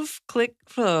 Veuve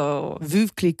Clicquot.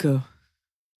 Veuve Clicquot.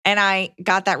 And I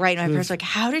got that right. And my parents were like,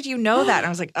 how did you know that? And I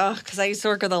was like, oh, because I used to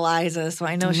work with Eliza, so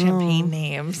I know champagne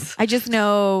names. I just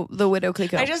know the Widow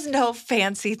Clicquot. I just know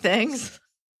fancy things.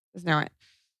 Isn't that right?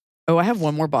 Oh, I have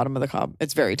one more bottom of the cob.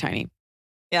 It's very tiny.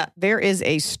 Yeah. There is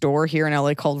a store here in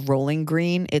LA called Rolling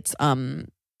Green. It's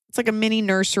like a mini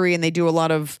nursery and they do a lot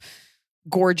of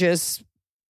gorgeous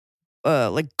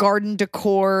like garden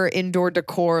decor, indoor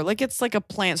decor. Like it's like a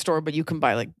plant store, but you can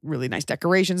buy like really nice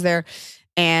decorations there.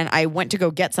 And I went to go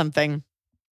get something.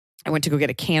 I went to go get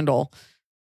a candle.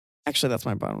 Actually, that's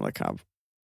my bottom of the cob.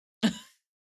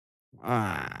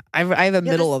 I have a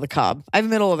middle of the cob. I have a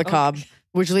middle of the cob,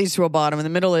 which leads to a bottom. And the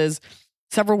middle is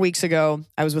several weeks ago,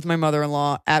 I was with my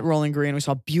mother-in-law at Rolling Green. We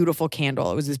saw a beautiful candle.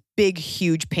 It was this big,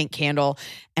 huge pink candle.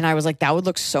 And I was like, that would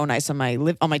look so nice on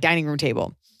my dining room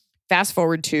table. Fast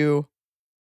forward to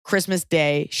Christmas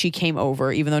Day, she came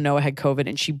over, even though Noah had COVID,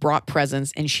 and she brought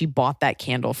presents and she bought that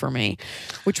candle for me,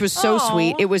 which was so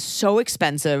sweet. It was so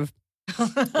expensive.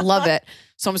 Love it.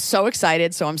 So I'm so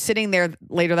excited. So I'm sitting there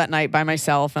later that night by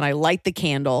myself and I light the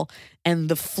candle and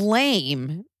the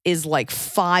flame is like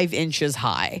 5 inches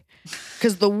high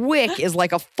because the wick is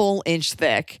like a full inch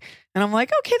thick. And I'm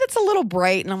like, okay, that's a little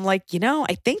bright. And I'm like,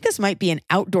 I think this might be an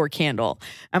outdoor candle.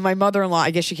 And my mother-in-law,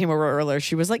 I guess she came over earlier.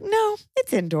 She was like, no,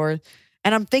 it's indoor.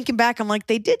 And I'm thinking back, I'm like,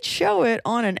 they did show it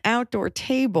on an outdoor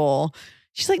table.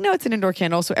 She's like, no, it's an indoor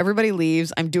candle. So everybody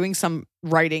leaves. I'm doing some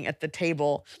writing at the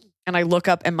table. And I look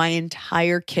up and my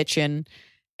entire kitchen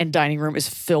and dining room is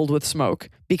filled with smoke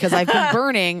because I've been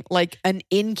burning like an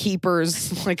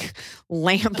innkeeper's like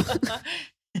lamp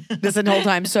this whole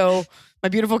time. So my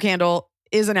beautiful candle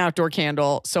is an outdoor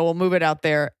candle. So we'll move it out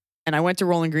there. And I went to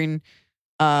Rolling Green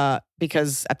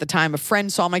because at the time a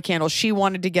friend saw my candle. She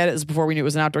wanted to get it. This was before we knew it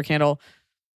was an outdoor candle.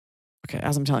 Okay,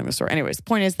 as I'm telling the story. Anyways, the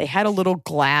point is they had a little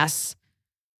glass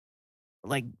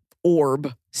like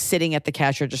orb sitting at the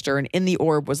cash register. And in the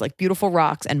orb was like beautiful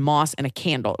rocks and moss and a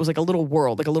candle. It was like a little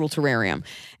world, like a little terrarium.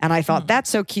 And I thought, that's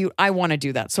so cute. I want to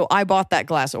do that. So I bought that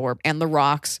glass orb and the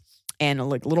rocks and a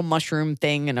like little mushroom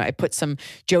thing. And I put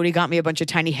Jody got me a bunch of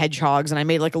tiny hedgehogs and I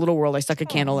made like a little world. I stuck a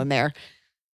candle in there.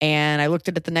 And I looked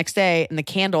at it the next day and the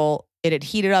candle, it had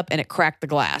heated up and it cracked the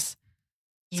glass.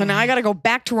 So now I got to go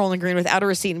back to Rolling Green without a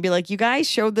receipt and be like, you guys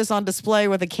showed this on display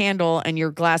with a candle and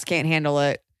your glass can't handle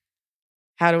it.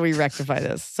 How do we rectify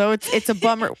this? So it's a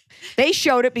bummer. They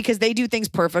showed it because they do things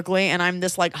perfectly. And I'm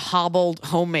this like hobbled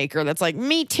homemaker that's like,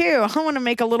 me too. I want to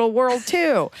make a little world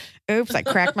too. Oops, I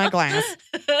cracked my glass.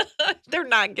 They're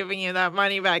not giving you that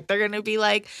money back. They're going to be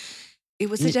like, it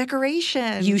was a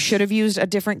decoration. You should have used a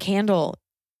different candle,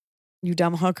 you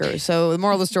dumb hooker. So the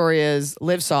moral of the story is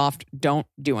live soft. Don't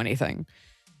do anything.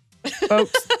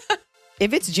 Folks,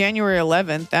 if it's January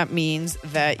 11th, that means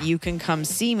that you can come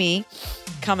see me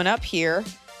coming up here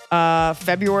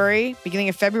beginning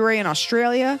of February in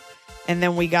Australia. And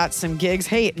then we got some gigs.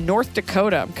 Hey, North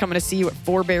Dakota, I'm coming to see you at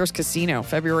Four Bears Casino,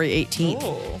 February 18th.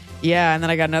 Ooh. Yeah, and then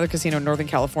I got another casino in Northern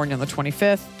California on the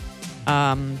 25th.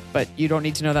 But you don't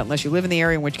need to know that unless you live in the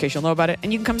area, in which case you'll know about it.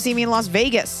 And you can come see me in Las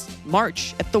Vegas,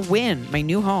 March at the Wynn, my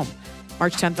new home.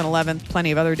 March 10th and 11th,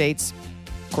 plenty of other dates.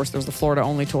 Of course, there's the Florida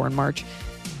only tour in March.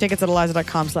 Tickets at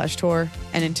eliza.com/tour.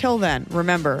 And until then,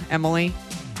 remember, Emily.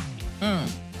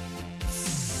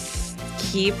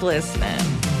 Keep listening.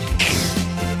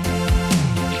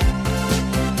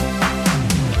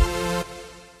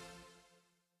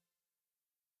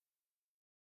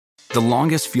 The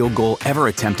longest field goal ever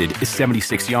attempted is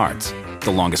 76 yards.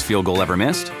 The longest field goal ever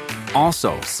missed?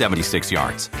 Also 76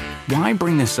 yards. Why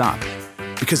bring this up?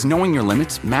 Because knowing your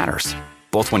limits matters,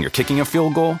 both when you're kicking a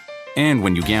field goal and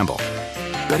when you gamble.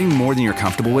 Betting more than you're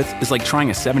comfortable with is like trying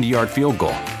a 70-yard field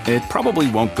goal. It probably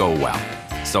won't go well.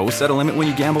 So set a limit when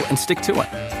you gamble and stick to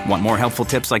it. Want more helpful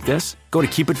tips like this? Go to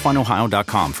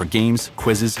keepitfunohio.com for games,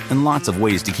 quizzes, and lots of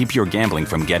ways to keep your gambling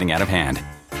from getting out of hand.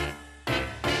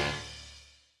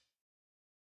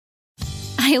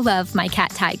 I love my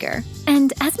cat Tiger.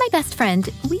 And as my best friend,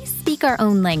 we speak our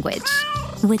own language.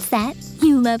 What's that?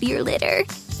 You love your litter?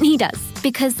 He does,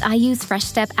 because I use Fresh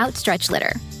Step Outstretch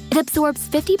Litter. It absorbs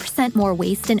 50% more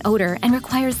waste and odor and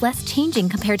requires less changing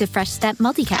compared to Fresh Step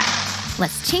Multicat.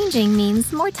 Less changing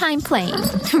means more time playing.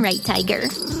 Right, Tiger?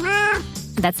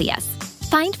 That's a yes.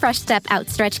 Find Fresh Step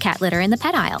Outstretch Cat Litter in the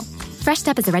pet aisle. Fresh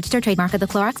Step is a registered trademark of the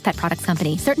Clorox Pet Products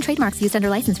Company. Certain trademarks used under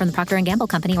license from the Procter & Gamble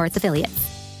Company or its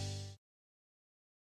affiliates.